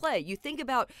game-clinching play. You think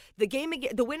about the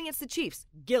win against the Chiefs,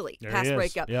 Gilly, pass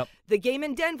breakup. Yep. The game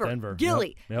in Denver.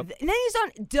 Gilly. Yep. And then he's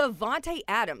on Devontae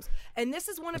Adams. And this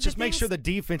is one of the things. Just make sure the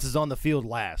defense is on the field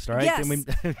last, all right? Yes. I mean,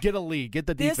 get a lead. Get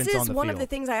the defense on the field. This is one of the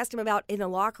things I asked him about in the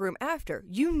locker room after.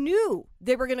 You knew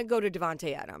they were going to go to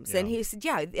Devontae Adams. And he said,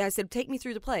 yeah. I said, take me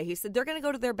through the play. He said, they're going to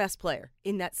go to their best player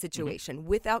in that situation,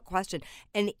 without question.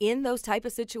 And in those type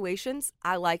of situations,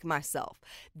 I like myself.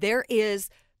 I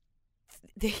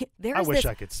wish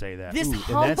I could say that. In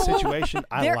that situation,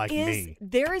 I like me.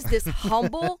 There is this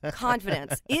humble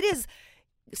confidence.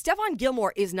 Stephon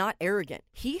Gilmore is not arrogant.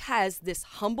 He has this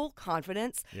humble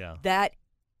confidence that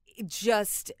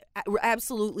just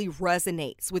absolutely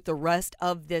resonates with the rest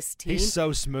of this team. He's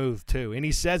so smooth, too. And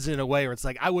he says it in a way where it's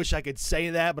like, I wish I could say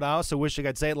that, but I also wish I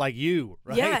could say it like you,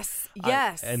 right? Yes.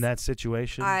 In that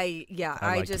situation. I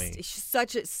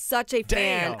such a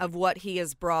fan of what he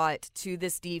has brought to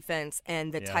this defense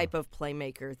and the type of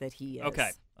playmaker that he is.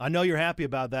 Okay. I know you're happy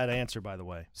about that answer, by the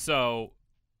way. So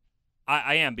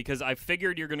I am, because I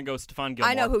figured you're going to go Stephon Gilmore.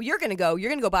 I know who you're going to go. You're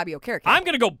going to go Bobby Okereke. I'm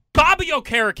going to go Bobby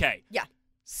Okereke. Yeah.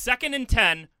 2nd and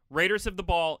 10. Raiders have the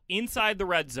ball inside the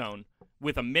red zone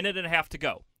with a minute and a half to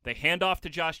go. They hand off to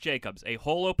Josh Jacobs. A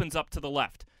hole opens up to the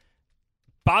left.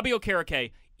 Bobby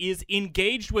Okereke is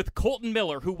engaged with Colton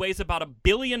Miller, who weighs about 1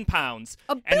 billion pounds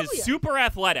and is super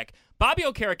athletic. Bobby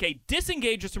Okereke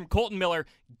disengages from Colton Miller,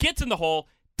 gets in the hole,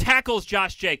 tackles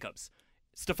Josh Jacobs.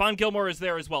 Stephon Gilmore is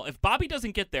there as well. If Bobby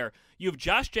doesn't get there, you have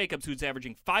Josh Jacobs, who's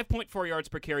averaging 5.4 yards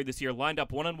per carry this year, lined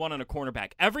up one-on-one on a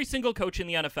cornerback. Every single coach in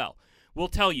the NFL will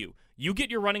tell you, you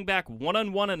get your running back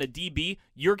one-on-one on a DB,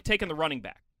 you're taking the running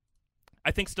back.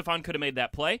 I think Stephon could have made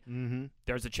that play. Mm-hmm.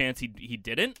 There's a chance he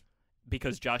didn't,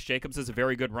 because Josh Jacobs is a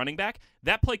very good running back.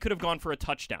 That play could have gone for a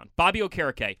touchdown. Bobby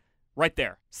Okereke, right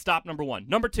there. Stop number 1.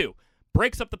 Number 2,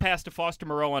 breaks up the pass to Foster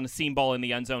Moreau on a seam ball in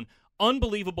the end zone.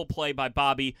 Unbelievable play by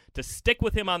Bobby to stick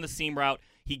with him on the seam route.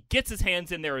 He gets his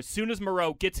hands in there as soon as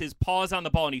Moreau gets his paws on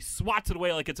the ball, and he swats it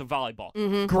away like it's a volleyball.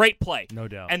 Mm-hmm. Great play. No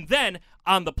doubt. And then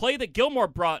on the play that Gilmore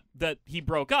brought that he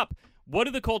broke up, what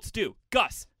do the Colts do?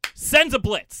 Gus sends a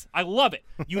blitz. I love it.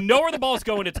 You know where the ball's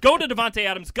going. It's going to Davante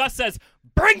Adams. Gus says,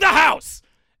 bring the house.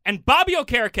 And Bobby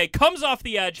Okereke comes off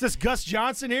the edge. Is this Gus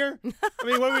Johnson here? I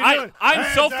mean, what are we doing?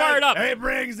 I'm so fired up. He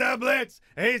brings the blitz.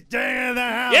 He's taking the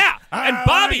house. Yeah, and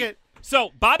Bobby. Like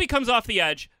so Bobby comes off the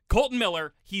edge. Colton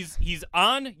Miller, he's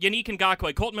on Yannick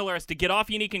Ngakoue. Colton Miller has to get off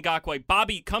Yannick Ngakoue.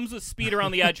 Bobby comes with speed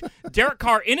around the edge. Derek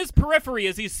Carr in his periphery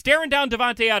as he's staring down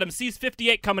Davante Adams, sees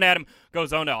 58 coming at him,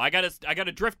 goes, oh no, I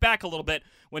gotta drift back a little bit.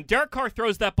 When Derek Carr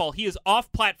throws that ball, he is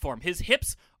off platform. His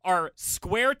hips are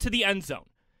square to the end zone.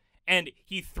 And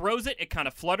he throws it. It kind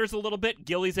of flutters a little bit.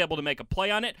 Gilly's able to make a play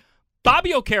on it.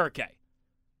 Bobby Okereke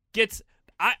gets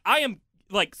 – I am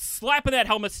like slapping that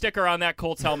helmet sticker on that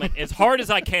Colts helmet as hard as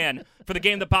I can for the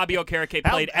game that Bobby Okereke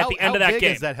played at the end of that game. How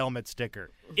big is that helmet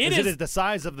sticker? Is it the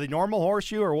size of the normal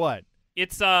horseshoe or what?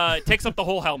 It takes up the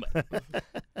whole helmet.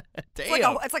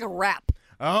 It's like a wrap.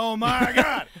 Oh, my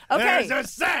God. Okay. There's a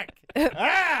sack.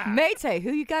 Mayte,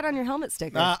 who you got on your helmet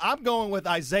sticker? I'm going with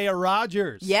Isaiah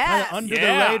Rodgers. Yes. Kind of under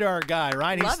the radar guy,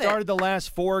 right? Love he started the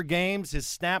last 4 games. His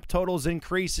snap total's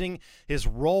increasing. His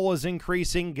role is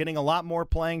increasing, getting a lot more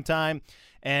playing time.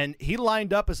 And he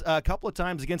lined up a couple of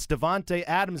times against Davante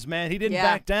Adams, man. He didn't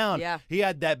back down. Yeah. He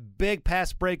had that big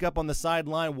pass breakup on the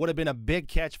sideline. Would have been a big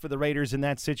catch for the Raiders in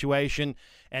that situation.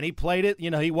 And he played it. You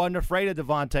know, he wasn't afraid of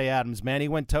Davante Adams, man. He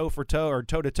went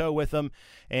toe-to-toe with him.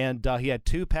 And he had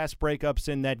 2 pass breakups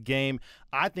in that game.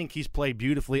 I think he's played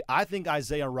beautifully. I think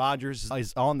Isaiah Rodgers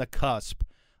is on the cusp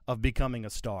of becoming a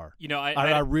star. You know,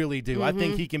 I really do. Mm-hmm. I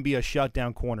think he can be a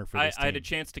shutdown corner for this team. I had a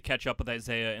chance to catch up with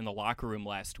Isaiah in the locker room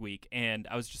last week, and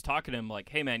I was just talking to him like,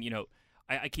 hey, man, you know,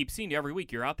 I keep seeing you every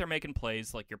week. You're out there making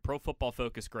plays. Like, your Pro Football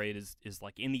Focus grade is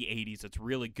like in the 80s. It's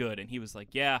really good. And he was like,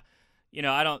 yeah, you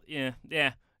know,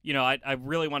 you know, I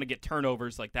really want to get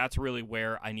turnovers. Like, that's really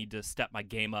where I need to step my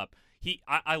game up.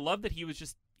 I love that he was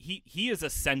just he is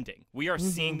ascending. We are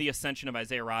seeing the ascension of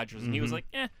Isaiah Rodgers, and he was like,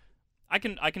 I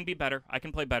can be better. I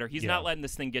can play better. He's not letting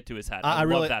this thing get to his head. I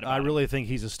love that about him. I really think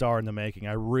he's a star in the making.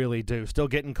 I really do. Still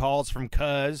getting calls from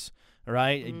Cuz,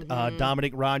 right?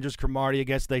 Dominic Rodgers-Cromartie, I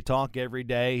guess they talk every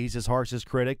day. He's his harshest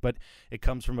critic, but it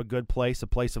comes from a good place, a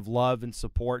place of love and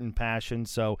support and passion.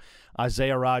 So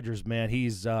Isaiah Rodgers, man,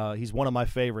 he's one of my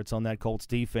favorites on that Colts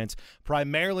defense,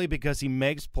 primarily because he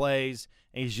makes plays.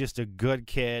 He's just a good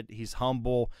kid. He's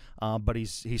humble, but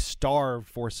he's starved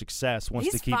for success. Wants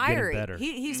to keep getting better.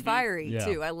 He's fiery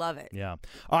too. I love it. Yeah.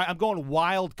 All right, I'm going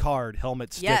wild card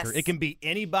helmet sticker. Yes. It can be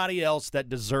anybody else that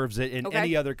deserves it in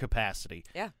any other capacity.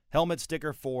 Yeah. Helmet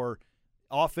sticker for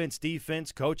offense,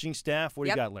 defense, coaching staff. What do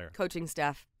you got, Larry? Coaching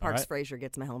staff. Parks Frazier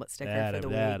gets my helmet sticker for the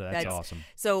week. That's awesome.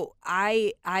 So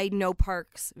I know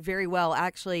Parks very well.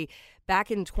 Actually,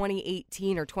 back in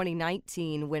 2018 or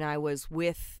 2019 when I was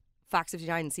with Fox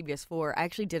 59 and CBS 4, I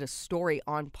actually did a story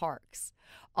on Parks.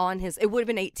 It would have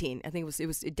been 18. I think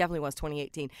it definitely was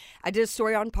 2018. I did a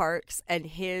story on Parks and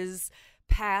his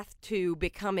path to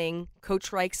becoming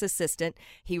Coach Reich's assistant.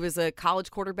 He was a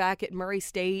college quarterback at Murray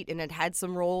State and had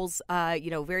some roles,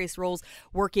 various roles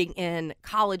working in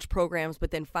college programs,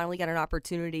 but then finally got an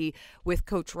opportunity with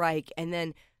Coach Reich. And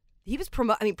then he was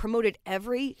promoted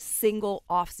every single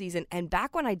offseason. And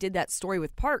back when I did that story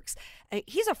with Parks,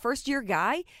 he's a first-year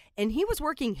guy, and he was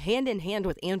working hand-in-hand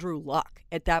with Andrew Luck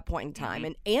at that point in time.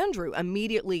 And Andrew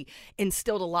immediately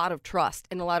instilled a lot of trust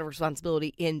and a lot of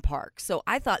responsibility in Parks. So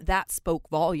I thought that spoke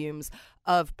volumes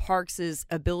of Parks'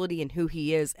 ability and who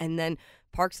he is. And then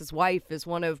Parks' wife is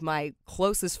one of my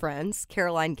closest friends,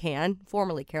 Caroline Cann,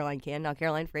 formerly Caroline Cann, now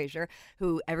Caroline Frazier,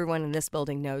 who everyone in this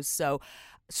building knows. So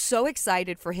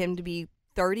excited for him to be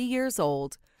 30 years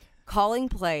old, calling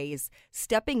plays,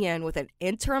 stepping in with an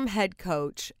interim head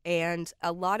coach, and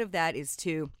a lot of that is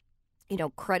to,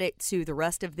 credit to the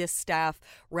rest of this staff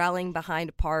rallying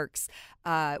behind Parks.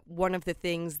 One of the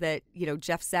things that,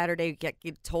 Jeff Saturday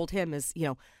told him is,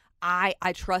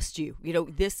 I trust you.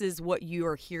 This is what you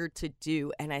are here to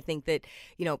do. And I think that,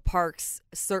 Parks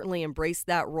certainly embraced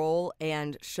that role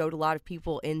and showed a lot of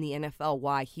people in the NFL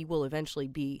why he will eventually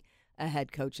be a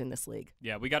head coach in this league.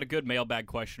 Yeah, we got a good mailbag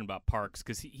question about Parks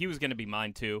because he was going to be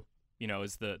mine too,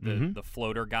 as the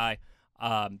floater guy,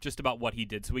 just about what he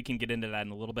did. So we can get into that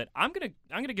in a little bit. I'm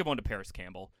gonna give one to Paris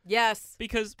Campbell. Yes,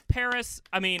 because Paris,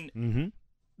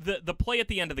 the play at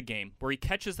the end of the game where he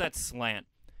catches that slant.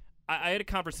 I had a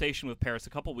conversation with Paris a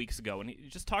couple weeks ago, and he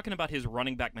was just talking about his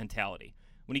running back mentality.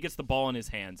 When he gets the ball in his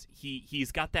hands,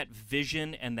 he's got that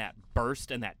vision and that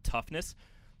burst and that toughness.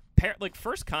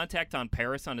 First contact on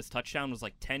Paris on his touchdown was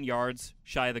 10 yards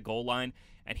shy of the goal line,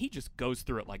 and he just goes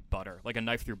through it like butter, like a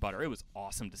knife through butter. It was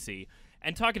awesome to see.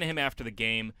 And talking to him after the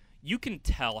game, you can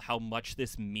tell how much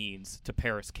this means to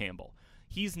Paris Campbell.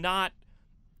 He's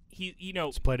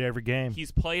played every game.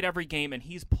 He's played every game, and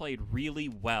he's played really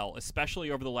well,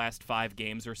 especially over the last 5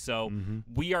 games or so.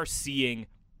 We are seeing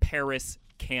Paris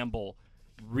Campbell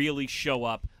really show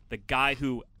up. The guy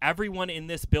who everyone in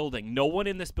this building, no one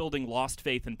in this building lost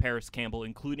faith in Paris Campbell,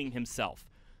 including himself.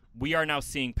 We are now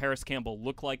seeing Paris Campbell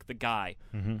look like the guy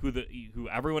who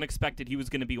everyone expected he was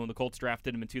going to be when the Colts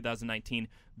drafted him in 2019.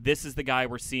 This is the guy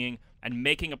we're seeing, and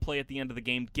making a play at the end of the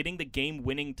game, getting the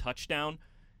game-winning touchdown.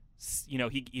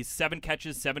 He's 7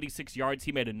 catches, 76 yards.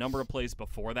 He made a number of plays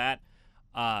before that.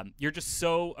 You're just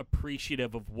so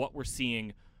appreciative of what we're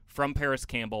seeing from Paris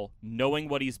Campbell, knowing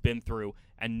what he's been through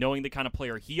and knowing the kind of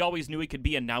player he always knew he could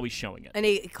be, and now he's showing it. And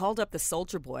he called up the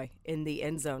Soldier Boy in the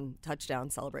end zone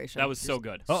touchdown celebration. That was so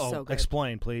good. So good.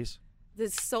 Explain, please. The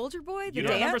Soldier Boy? You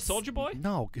don't remember Soldier Boy?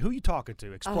 No. Who are you talking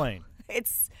to? Explain.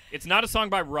 It's not a song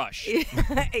by Rush.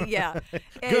 Yeah.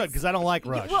 Good, because I don't like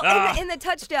Rush. Well, in the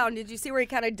touchdown, did you see where he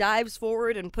kind of dives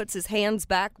forward and puts his hands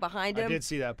back behind him? I did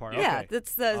see that part. Yeah, okay.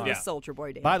 that's the Soldier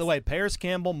Boy dance. By the way, Paris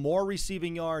Campbell, more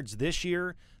receiving yards this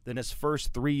year than his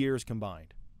first 3 years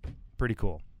combined. Pretty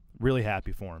cool. Really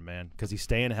happy for him, man, because he's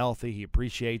staying healthy. He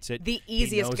appreciates it. The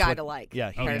easiest guy to like. Yeah,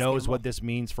 he knows what this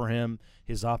means for him,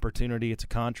 his opportunity. It's a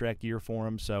contract year for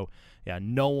him. So, yeah,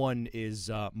 no one is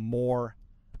more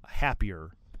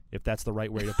happier, if that's the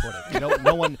right way to put it.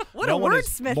 No one. What no a one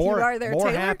wordsmith is more, you are there, more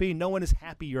Taylor. happy. No one is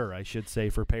happier, I should say,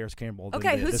 for Paris Campbell.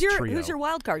 Okay, than who's this your trio.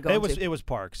 wild card going to? It was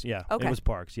Parks. Yeah, Okay. It was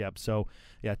Parks. Yep. So,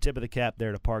 yeah, tip of the cap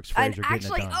there to Parks Frazier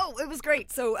getting it done. It was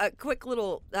great. So, a quick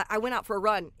little. I went out for a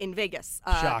run in Vegas.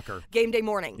 Shocker. Game day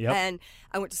morning, Yep. and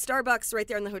I went to Starbucks right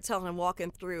there in the hotel, and I'm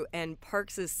walking through, and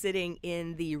Parks is sitting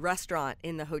in the restaurant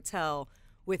in the hotel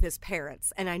with his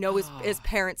parents, and I know his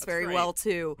parents very great. well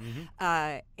too.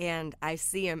 And I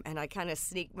see him, and I kind of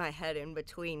sneak my head in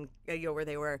between, where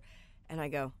they were, and I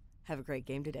go, "Have a great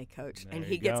game today, Coach." There and you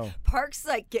he gets go. Parks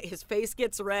his face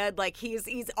gets red, like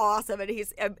he's awesome, and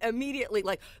he's immediately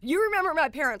like, "You remember my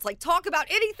parents? Like, talk about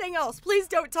anything else. Please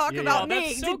don't talk about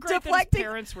me." That's so great deflecting. that his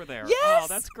parents were there. Yes, Oh,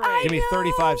 that's great. Give me know.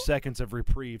 35 seconds of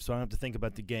reprieve so I don't have to think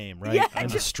about the game, right? Yeah, and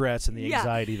the stress and the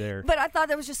anxiety there. But I thought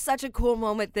that was just such a cool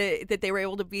moment that they were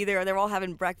able to be there. They were all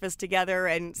having breakfast together,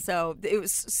 and so it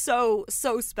was so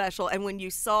special. And when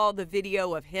you saw the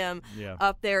video of him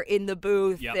up there in the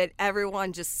booth, that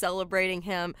everyone just celebrating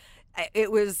him,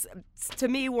 it was, to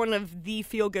me, one of the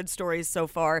feel-good stories so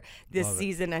far this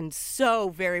season, and so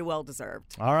very well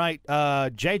deserved. All right,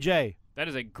 JJ. That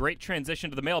is a great transition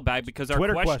to the mailbag because our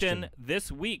Twitter question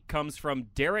this week comes from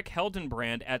Derek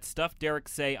Heldenbrand at Stuff Derek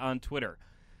Say on Twitter.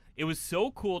 It was so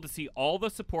cool to see all the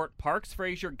support Parks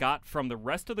Frazier got from the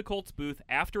rest of the Colts booth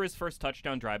after his first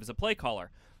touchdown drive as a play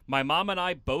caller. My mom and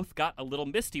I both got a little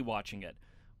misty watching it.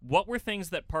 what were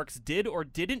things that Parks did or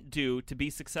didn't do to be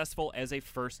successful as a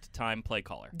first-time play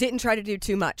caller? Didn't try to do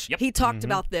too much. Yep. He talked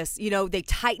about this. They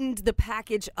tightened the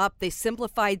package up. They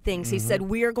simplified things. He said,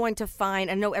 we are going to find,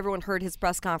 I know everyone heard his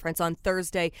press conference on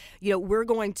Thursday, we're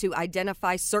going to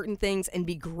identify certain things and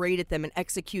be great at them and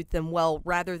execute them well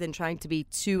rather than trying to be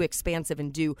too expansive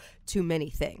and do too many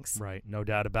things. Right, no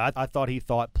doubt about it. I thought he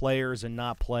thought players and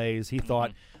not plays. He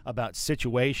thought about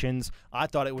situations. I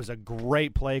thought it was a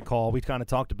great play call. We kind of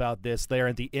talked about this there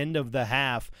at the end of the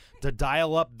half to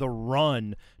dial up the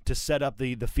run to set up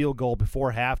the field goal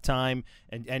before halftime.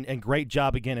 And great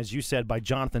job, again, as you said, by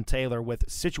Jonathan Taylor with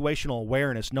situational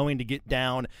awareness, knowing to get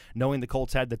down, knowing the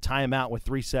Colts had the timeout with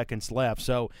 3 seconds left.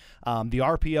 So the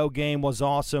RPO game was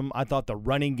awesome. I thought the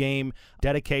running game,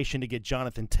 dedication to get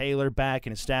Jonathan Taylor back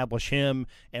and establish him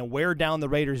and wear down the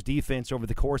Raiders defense over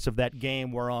the course of that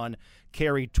game. We're on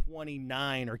carry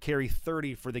 29 or carry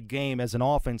 30 for the game as an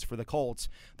offense for the Colts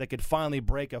that could finally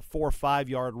break a 4 or 5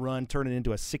 yard run, turn it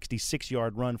into a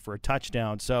 66-yard run for a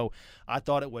touchdown. So I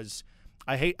thought it was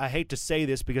I hate to say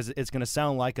this because it's going to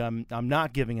sound like I'm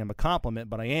not giving him a compliment,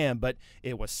 but I am. But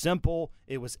it was simple,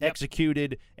 it was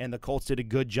executed, and the Colts did a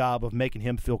good job of making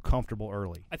him feel comfortable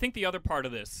early. I think the other part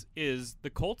of this is the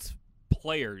Colts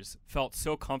players felt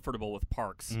so comfortable with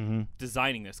Parks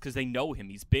designing this because they know him.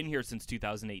 He's been here since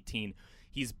 2018.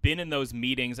 He's been in those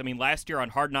meetings. I mean, last year on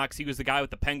Hard Knocks, he was the guy with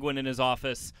the penguin in his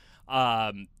office.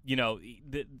 He's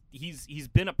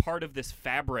been a part of this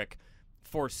fabric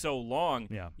for so long.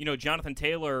 Yeah. Jonathan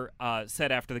Taylor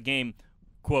said after the game,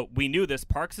 quote, "We knew this.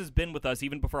 Parks has been with us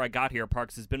even before I got here.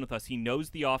 Parks has been with us. He knows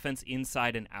the offense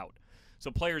inside and out."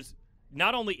 So players,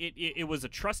 not only it was a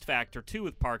trust factor too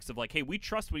with Parks of like, hey, we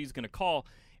trust what he's going to call.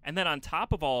 And then on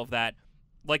top of all of that,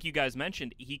 like you guys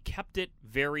mentioned, he kept it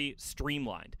very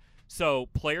streamlined. So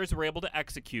players were able to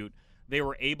execute. They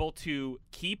were able to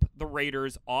keep the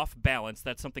Raiders off balance.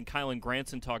 That's something Kylan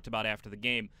Granson talked about after the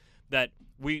game, that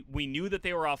we knew that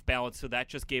they were off balance, so that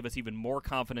just gave us even more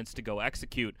confidence to go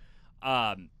execute.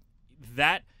 You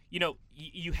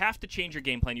have to change your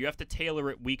game plan. You have to tailor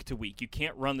it week to week. You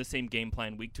can't run the same game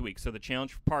plan week to week. So the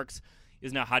challenge for Parks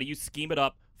is now how do you scheme it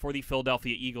up for the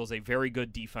Philadelphia Eagles, a very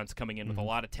good defense coming in with a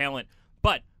lot of talent.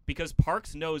 But because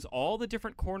Parks knows all the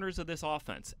different corners of this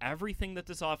offense, everything that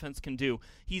this offense can do,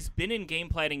 he's been in game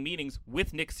planning meetings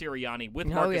with Nick Sirianni, with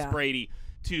Marcus Brady,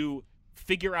 to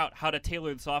figure out how to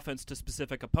tailor this offense to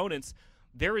specific opponents.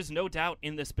 There is no doubt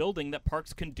in this building that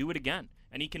Parks can do it again,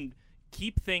 and he can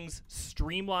keep things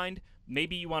streamlined.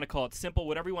 Maybe you want to call it simple,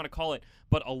 whatever you want to call it,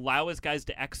 but allow his guys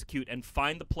to execute and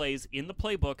find the plays in the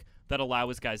playbook that allow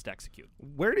his guys to execute.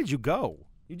 Where did you go?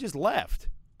 You just left.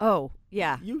 Oh,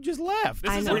 yeah. You just left.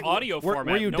 This is an audio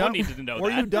format. Were you no done? one needed to know were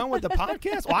that. you done with the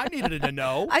podcast? Well, I needed to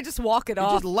know. I just walk it You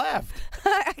off. just left.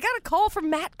 I got a call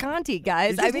from Matt Conti,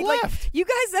 guys. You just left. Like, you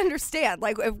guys understand.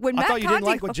 Like, when I Matt thought you Conti didn't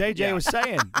like what JJ was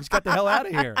saying. Just got the hell out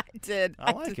of here. I did.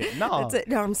 I like it. No. That's it.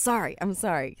 No, I'm sorry. It's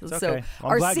So, okay. I'm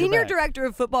our glad you're senior back. director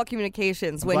of football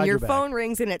communications, I'm when glad your you're phone back.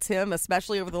 rings and it's him,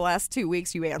 especially over the last 2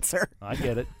 weeks, you answer. I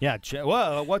get it. Yeah.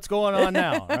 Well, what's going on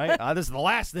now, right? This is the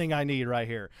last thing I need right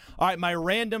here. All right, my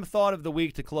random thought of the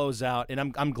week to close out, and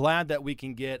I'm glad that we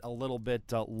can get a little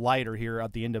bit lighter here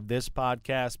at the end of this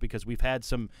podcast because we've had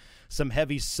some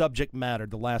heavy subject matter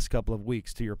the last couple of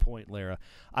weeks. To your point, Lara,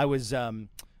 I was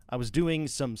doing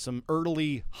some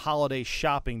early holiday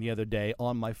shopping the other day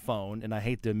on my phone, and I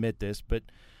hate to admit this, but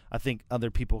I think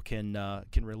other people can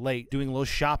relate. Doing a little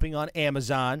shopping on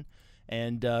Amazon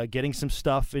and getting some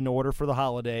stuff in order for the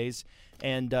holidays.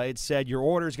 And it said your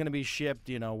order is going to be shipped,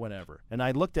 whenever. And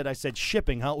I looked at it, I said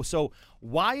shipping. So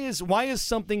why is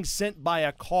something sent by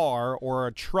a car or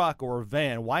a truck or a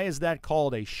van? Why is that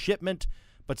called a shipment,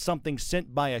 but something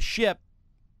sent by a ship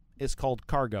is called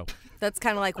cargo? That's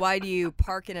kind of like, why do you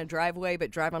park in a driveway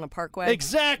but drive on a parkway?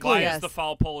 Exactly. Why Yes. is the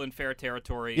foul pole in fair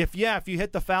territory? If you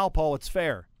hit the foul pole, it's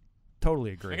fair.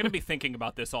 Totally agree. I'm going to be thinking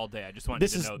about this all day. I just want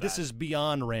This you to know that. this is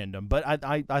beyond random. But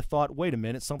I thought, wait a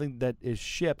minute, something that is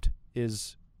shipped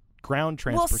is ground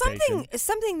transportation. Well,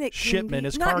 something that can Shipment be,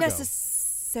 is not cargo.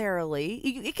 necessarily.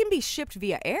 It can be shipped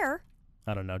via air.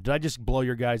 I don't know. Did I just blow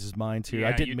your guys' minds here?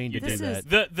 I Yeah, didn't mean to you do This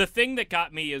that. is- The thing that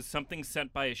got me is something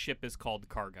sent by a ship is called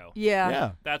cargo.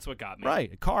 Yeah. That's what got me. Right.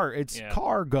 It's Yeah.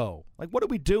 cargo. Like, what are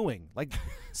we doing? Like,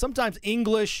 sometimes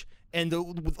English and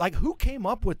who came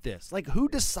up with this? Like, who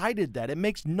decided that? It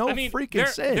makes no freaking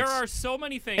sense. There are so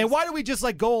many things. And why do we just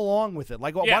go along with it?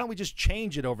 Like, why Yeah. don't we just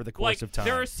change it over the course of time?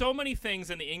 There are so many things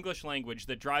in the English language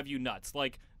that drive you nuts.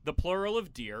 Like the plural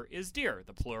of deer is deer.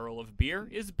 The plural of beer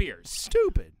is beers.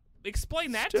 Stupid.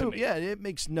 Explain that to me. Yeah, it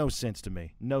makes no sense to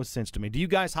me. No sense to me. Do you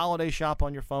guys holiday shop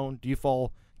on your phone? Do you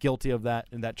fall guilty of that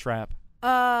in that trap?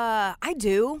 I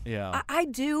do. Yeah. I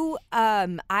do.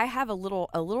 I have a little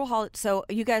holiday. So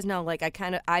you guys know, like,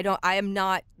 I am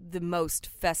not the most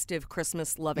festive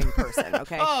Christmas loving person.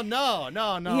 Okay. Oh no.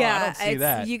 Yeah, I don't see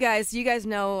that. You guys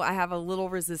know I have a little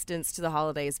resistance to the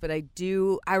holidays, but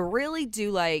I really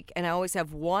do like, and I always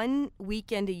have one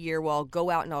weekend a year where I'll go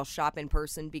out and I'll shop in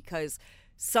person, because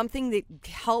something that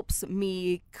helps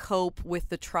me cope with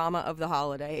the trauma of the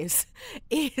holidays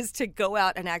is to go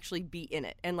out and actually be in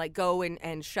it, and like go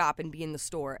and shop and be in the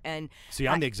store. And see,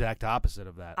 I'm the exact opposite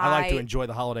of that. I like to enjoy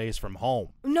the holidays from home.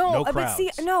 No crowds. But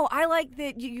see, no, I like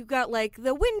that you got like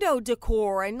the window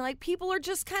decor, and like people are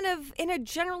just kind of in a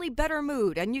generally better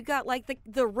mood, and you got like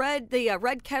the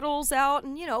red kettles out,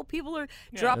 and people are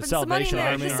dropping some money in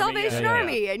there. Army. The Salvation Yeah.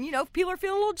 Army, and people are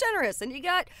feeling a little generous, and you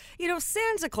got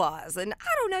Santa Claus, and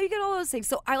I don't know, you get all those things.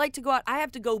 So I like to go out. I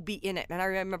have to go be in it. And I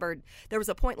remember there was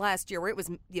a point last year where it was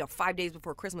 5 days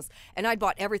before Christmas, and I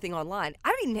bought everything online.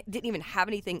 I didn't even have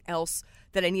anything else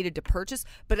that I needed to purchase,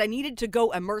 but I needed to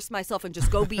go immerse myself and just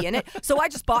go be in it. So I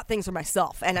just bought things for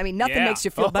myself. And I mean, nothing makes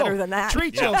you feel better than that.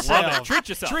 Treat Yeah, yourself. love it. Treat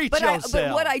yourself.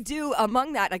 But what I do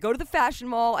among that, I go to the fashion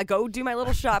mall, I go do my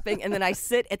little shopping, and then I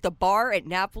sit at the bar at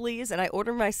Napoli's, and I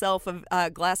order myself a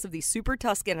glass of the Super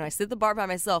Tuscan, and I sit at the bar by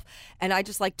myself, and I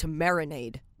just like to marinade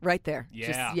right there. Yeah.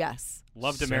 Just, yes.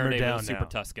 Love to Simmer marinate down with a Super now.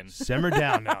 Tuscan. Simmer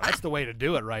down now. That's the way to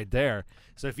do it right there.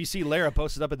 So if you see Lara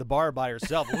posted up at the bar by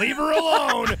herself, leave her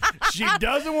alone. She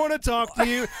doesn't want to talk to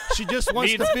you. She just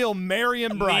wants to feel merry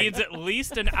and bright. Needs at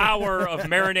least an hour of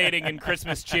marinating in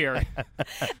Christmas cheer.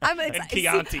 And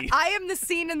Chianti. I am the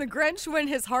scene in The Grinch when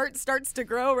his heart starts to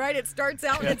grow, right? It starts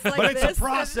out and it's like But this. it's a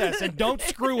process, and don't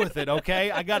screw with it,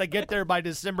 okay? I got to get there by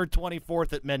December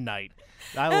 24th at midnight.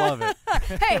 I love it.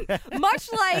 Hey,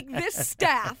 much like this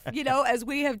staff, as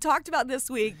we have talked about this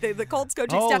week, the Colts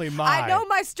coaching Holy staff, my. I know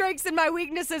my strengths and my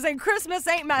weaknesses, and Christmas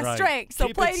ain't my Right. strength. So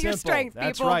Keep play it to your simple. strength, people.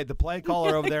 That's right. The play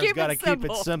caller over there's Keep got to it keep it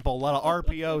simple. simple. A lot of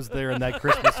RPOs there in that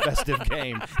Christmas festive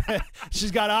game.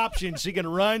 She's got options. She can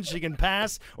run, she can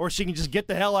pass, or she can just get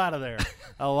the hell out of there.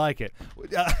 I like it.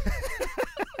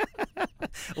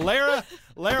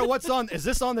 Lara, what's on? Is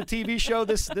this on the TV show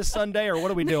this Sunday, or what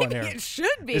are we doing Maybe here? it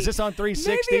should be. Is this on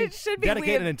 360? Maybe it should be.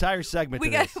 Dedicate an entire segment to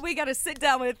this. We got to sit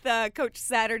down with Coach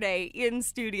Saturday in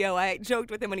studio. I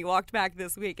joked with him when he walked back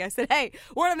this week. I said, "Hey,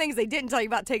 one of the things they didn't tell you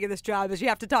about taking this job is you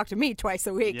have to talk to me twice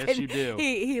a week." Yes, and you do.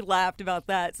 He laughed about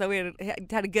that, so we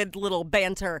had a good little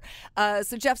banter.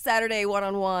 So Jeff Saturday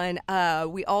one-on-one.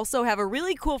 We also have a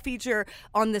really cool feature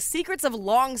on the secrets of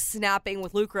long snapping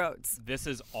with Luke Rhodes. This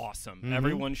is awesome.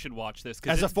 Everyone should watch this.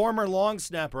 As a former long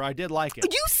snapper, I did like it.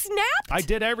 You snapped? I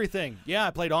did everything. Yeah,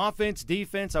 I played offense,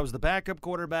 defense. I was the backup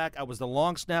quarterback. I was the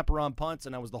long snapper on punts,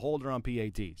 and I was the holder on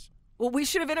PATs. Well, we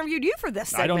should have interviewed you for this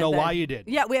segment. I don't know then. why you did.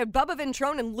 Yeah, we had Bubba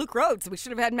Ventrone and Luke Rhodes. We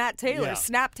should have had Matt Taylor, Yeah.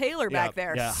 Snap Taylor back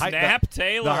there. Yeah, Snap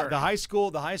Taylor. The high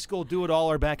school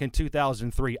do-it-aller back in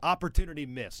 2003. Opportunity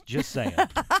missed. Just saying.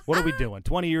 What are we doing?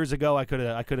 20 years ago, I could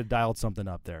have dialed something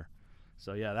up there.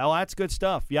 So yeah, that's good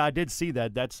stuff. Yeah, I did see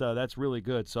that. That's really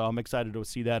good. So I'm excited to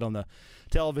see that on the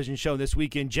television show this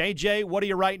weekend. JJ, what are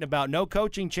you writing about? No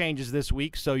coaching changes this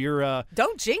week, so you're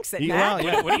Don't jinx it, well, Matt.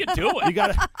 yeah. What are you doing? you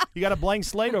got a blank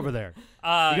slate over there. You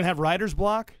gonna have writer's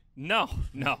block? No.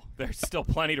 There's still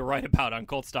plenty to write about on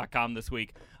Colts.com this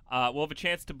week. We'll have a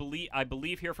chance to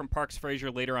believe hear from Parks Frazier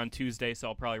later on Tuesday, so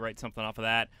I'll probably write something off of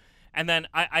that. And then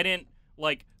I didn't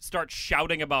start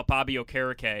shouting about Bobby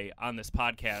Okereke on this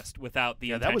podcast without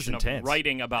the that was intention of intense.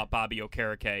 writing about Bobby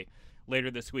Okereke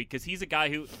later this week, because he's a guy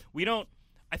who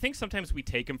I think sometimes we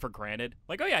take him for granted.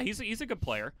 Like, oh yeah, he's a good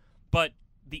player, but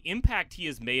the impact he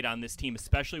has made on this team,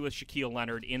 especially with Shaquille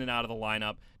Leonard in and out of the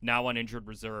lineup, now on injured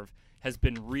reserve, has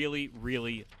been really,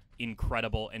 really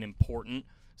incredible and important.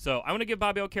 So I want to give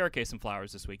Bobby Okereke some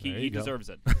flowers this week. He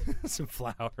deserves it. Some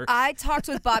flowers. I talked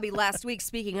with Bobby last week,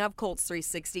 speaking of Colts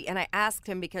 360, and I asked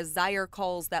him, because Zaire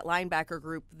calls that linebacker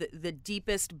group the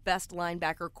deepest, best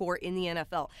linebacker core in the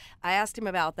NFL. I asked him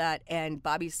about that, and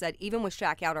Bobby said, even with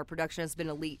Shaq out, our production has been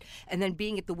elite. And then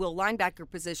being at the will linebacker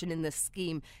position in this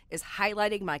scheme is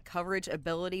highlighting my coverage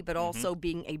ability, but also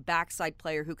being a backside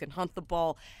player who can hunt the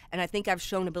ball. And I think I've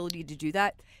shown ability to do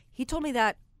that. He told me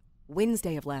that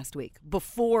Wednesday of last week,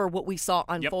 before what we saw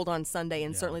unfold on Sunday,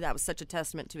 and certainly that was such a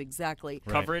testament to exactly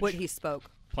Coverage. what he spoke.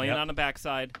 Playing on the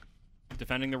backside,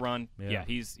 defending the run. Yeah,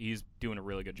 he's doing a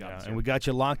really good job. And we got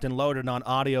you locked and loaded on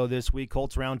audio this week.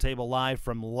 Colts Roundtable Live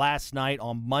from last night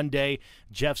on Monday.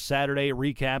 Jeff Saturday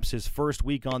recaps his first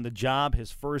week on the job,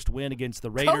 his first win against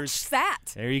the Raiders. Coach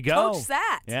Sat. There you go. Coach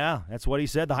Sat. Yeah, that's what he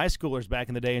said. The high schoolers back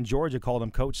in the day in Georgia called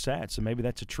him Coach Sat, so maybe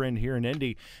that's a trend here in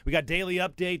Indy. We got daily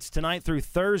updates tonight through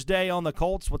Thursday on the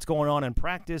Colts, what's going on in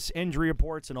practice, injury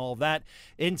reports, and all of that.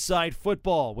 Inside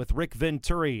Football with Rick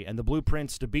Venturi and the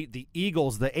Blueprints to beat the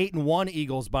Eagles, the 8-1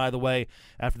 Eagles, by the way,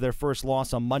 after their first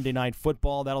loss on Monday Night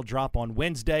Football. That'll drop on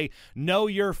Wednesday. Know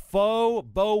Your Foe,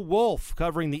 Bo Wolf,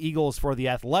 covering the Eagles for The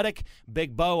Athletic.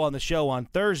 Big Bo on the show on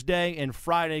Thursday, and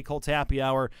Friday, Colts Happy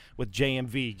Hour with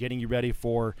JMV, getting you ready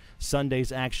for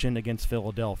Sunday's action against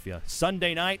Philadelphia.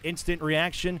 Sunday night, instant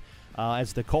reaction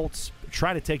as the Colts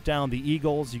try to take down the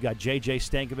Eagles. You got J.J.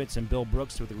 Stankovitz and Bill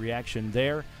Brooks with the reaction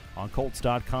there on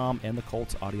Colts.com and the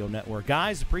Colts Audio Network.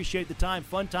 Guys, appreciate the time.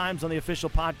 Fun times on the official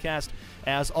podcast.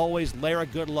 As always, Lara,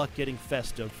 good luck getting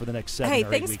festive for the next 7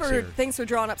 or 8 weeks here. Thanks for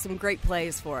drawing up some great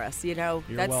plays for us. You know,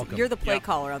 You're welcome. You're the play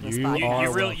caller on this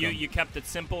podcast. You kept it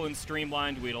simple and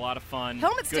streamlined. We had a lot of fun.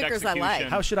 Helmet Good stickers I execution. like.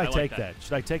 How should I take that?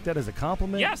 Should I take that as a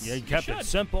compliment? Yes, Yeah, you you kept should. it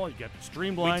simple. You kept it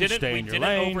streamlined. We Stay in your didn't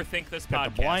lane. overthink this Got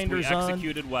podcast. the blinders we on.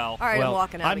 executed well. All right, Well, I'm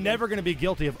walking out. I'm again. never going to be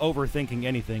guilty of overthinking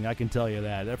anything, I can tell you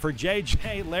that. For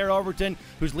JJ, Lair Overton,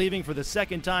 who's leaving for the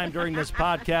second time during this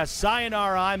podcast,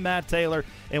 sayonara, I'm Matt Taylor,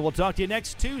 and we'll talk to you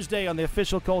next Tuesday on the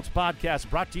official Colts podcast,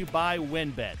 brought to you by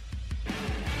WynnBET.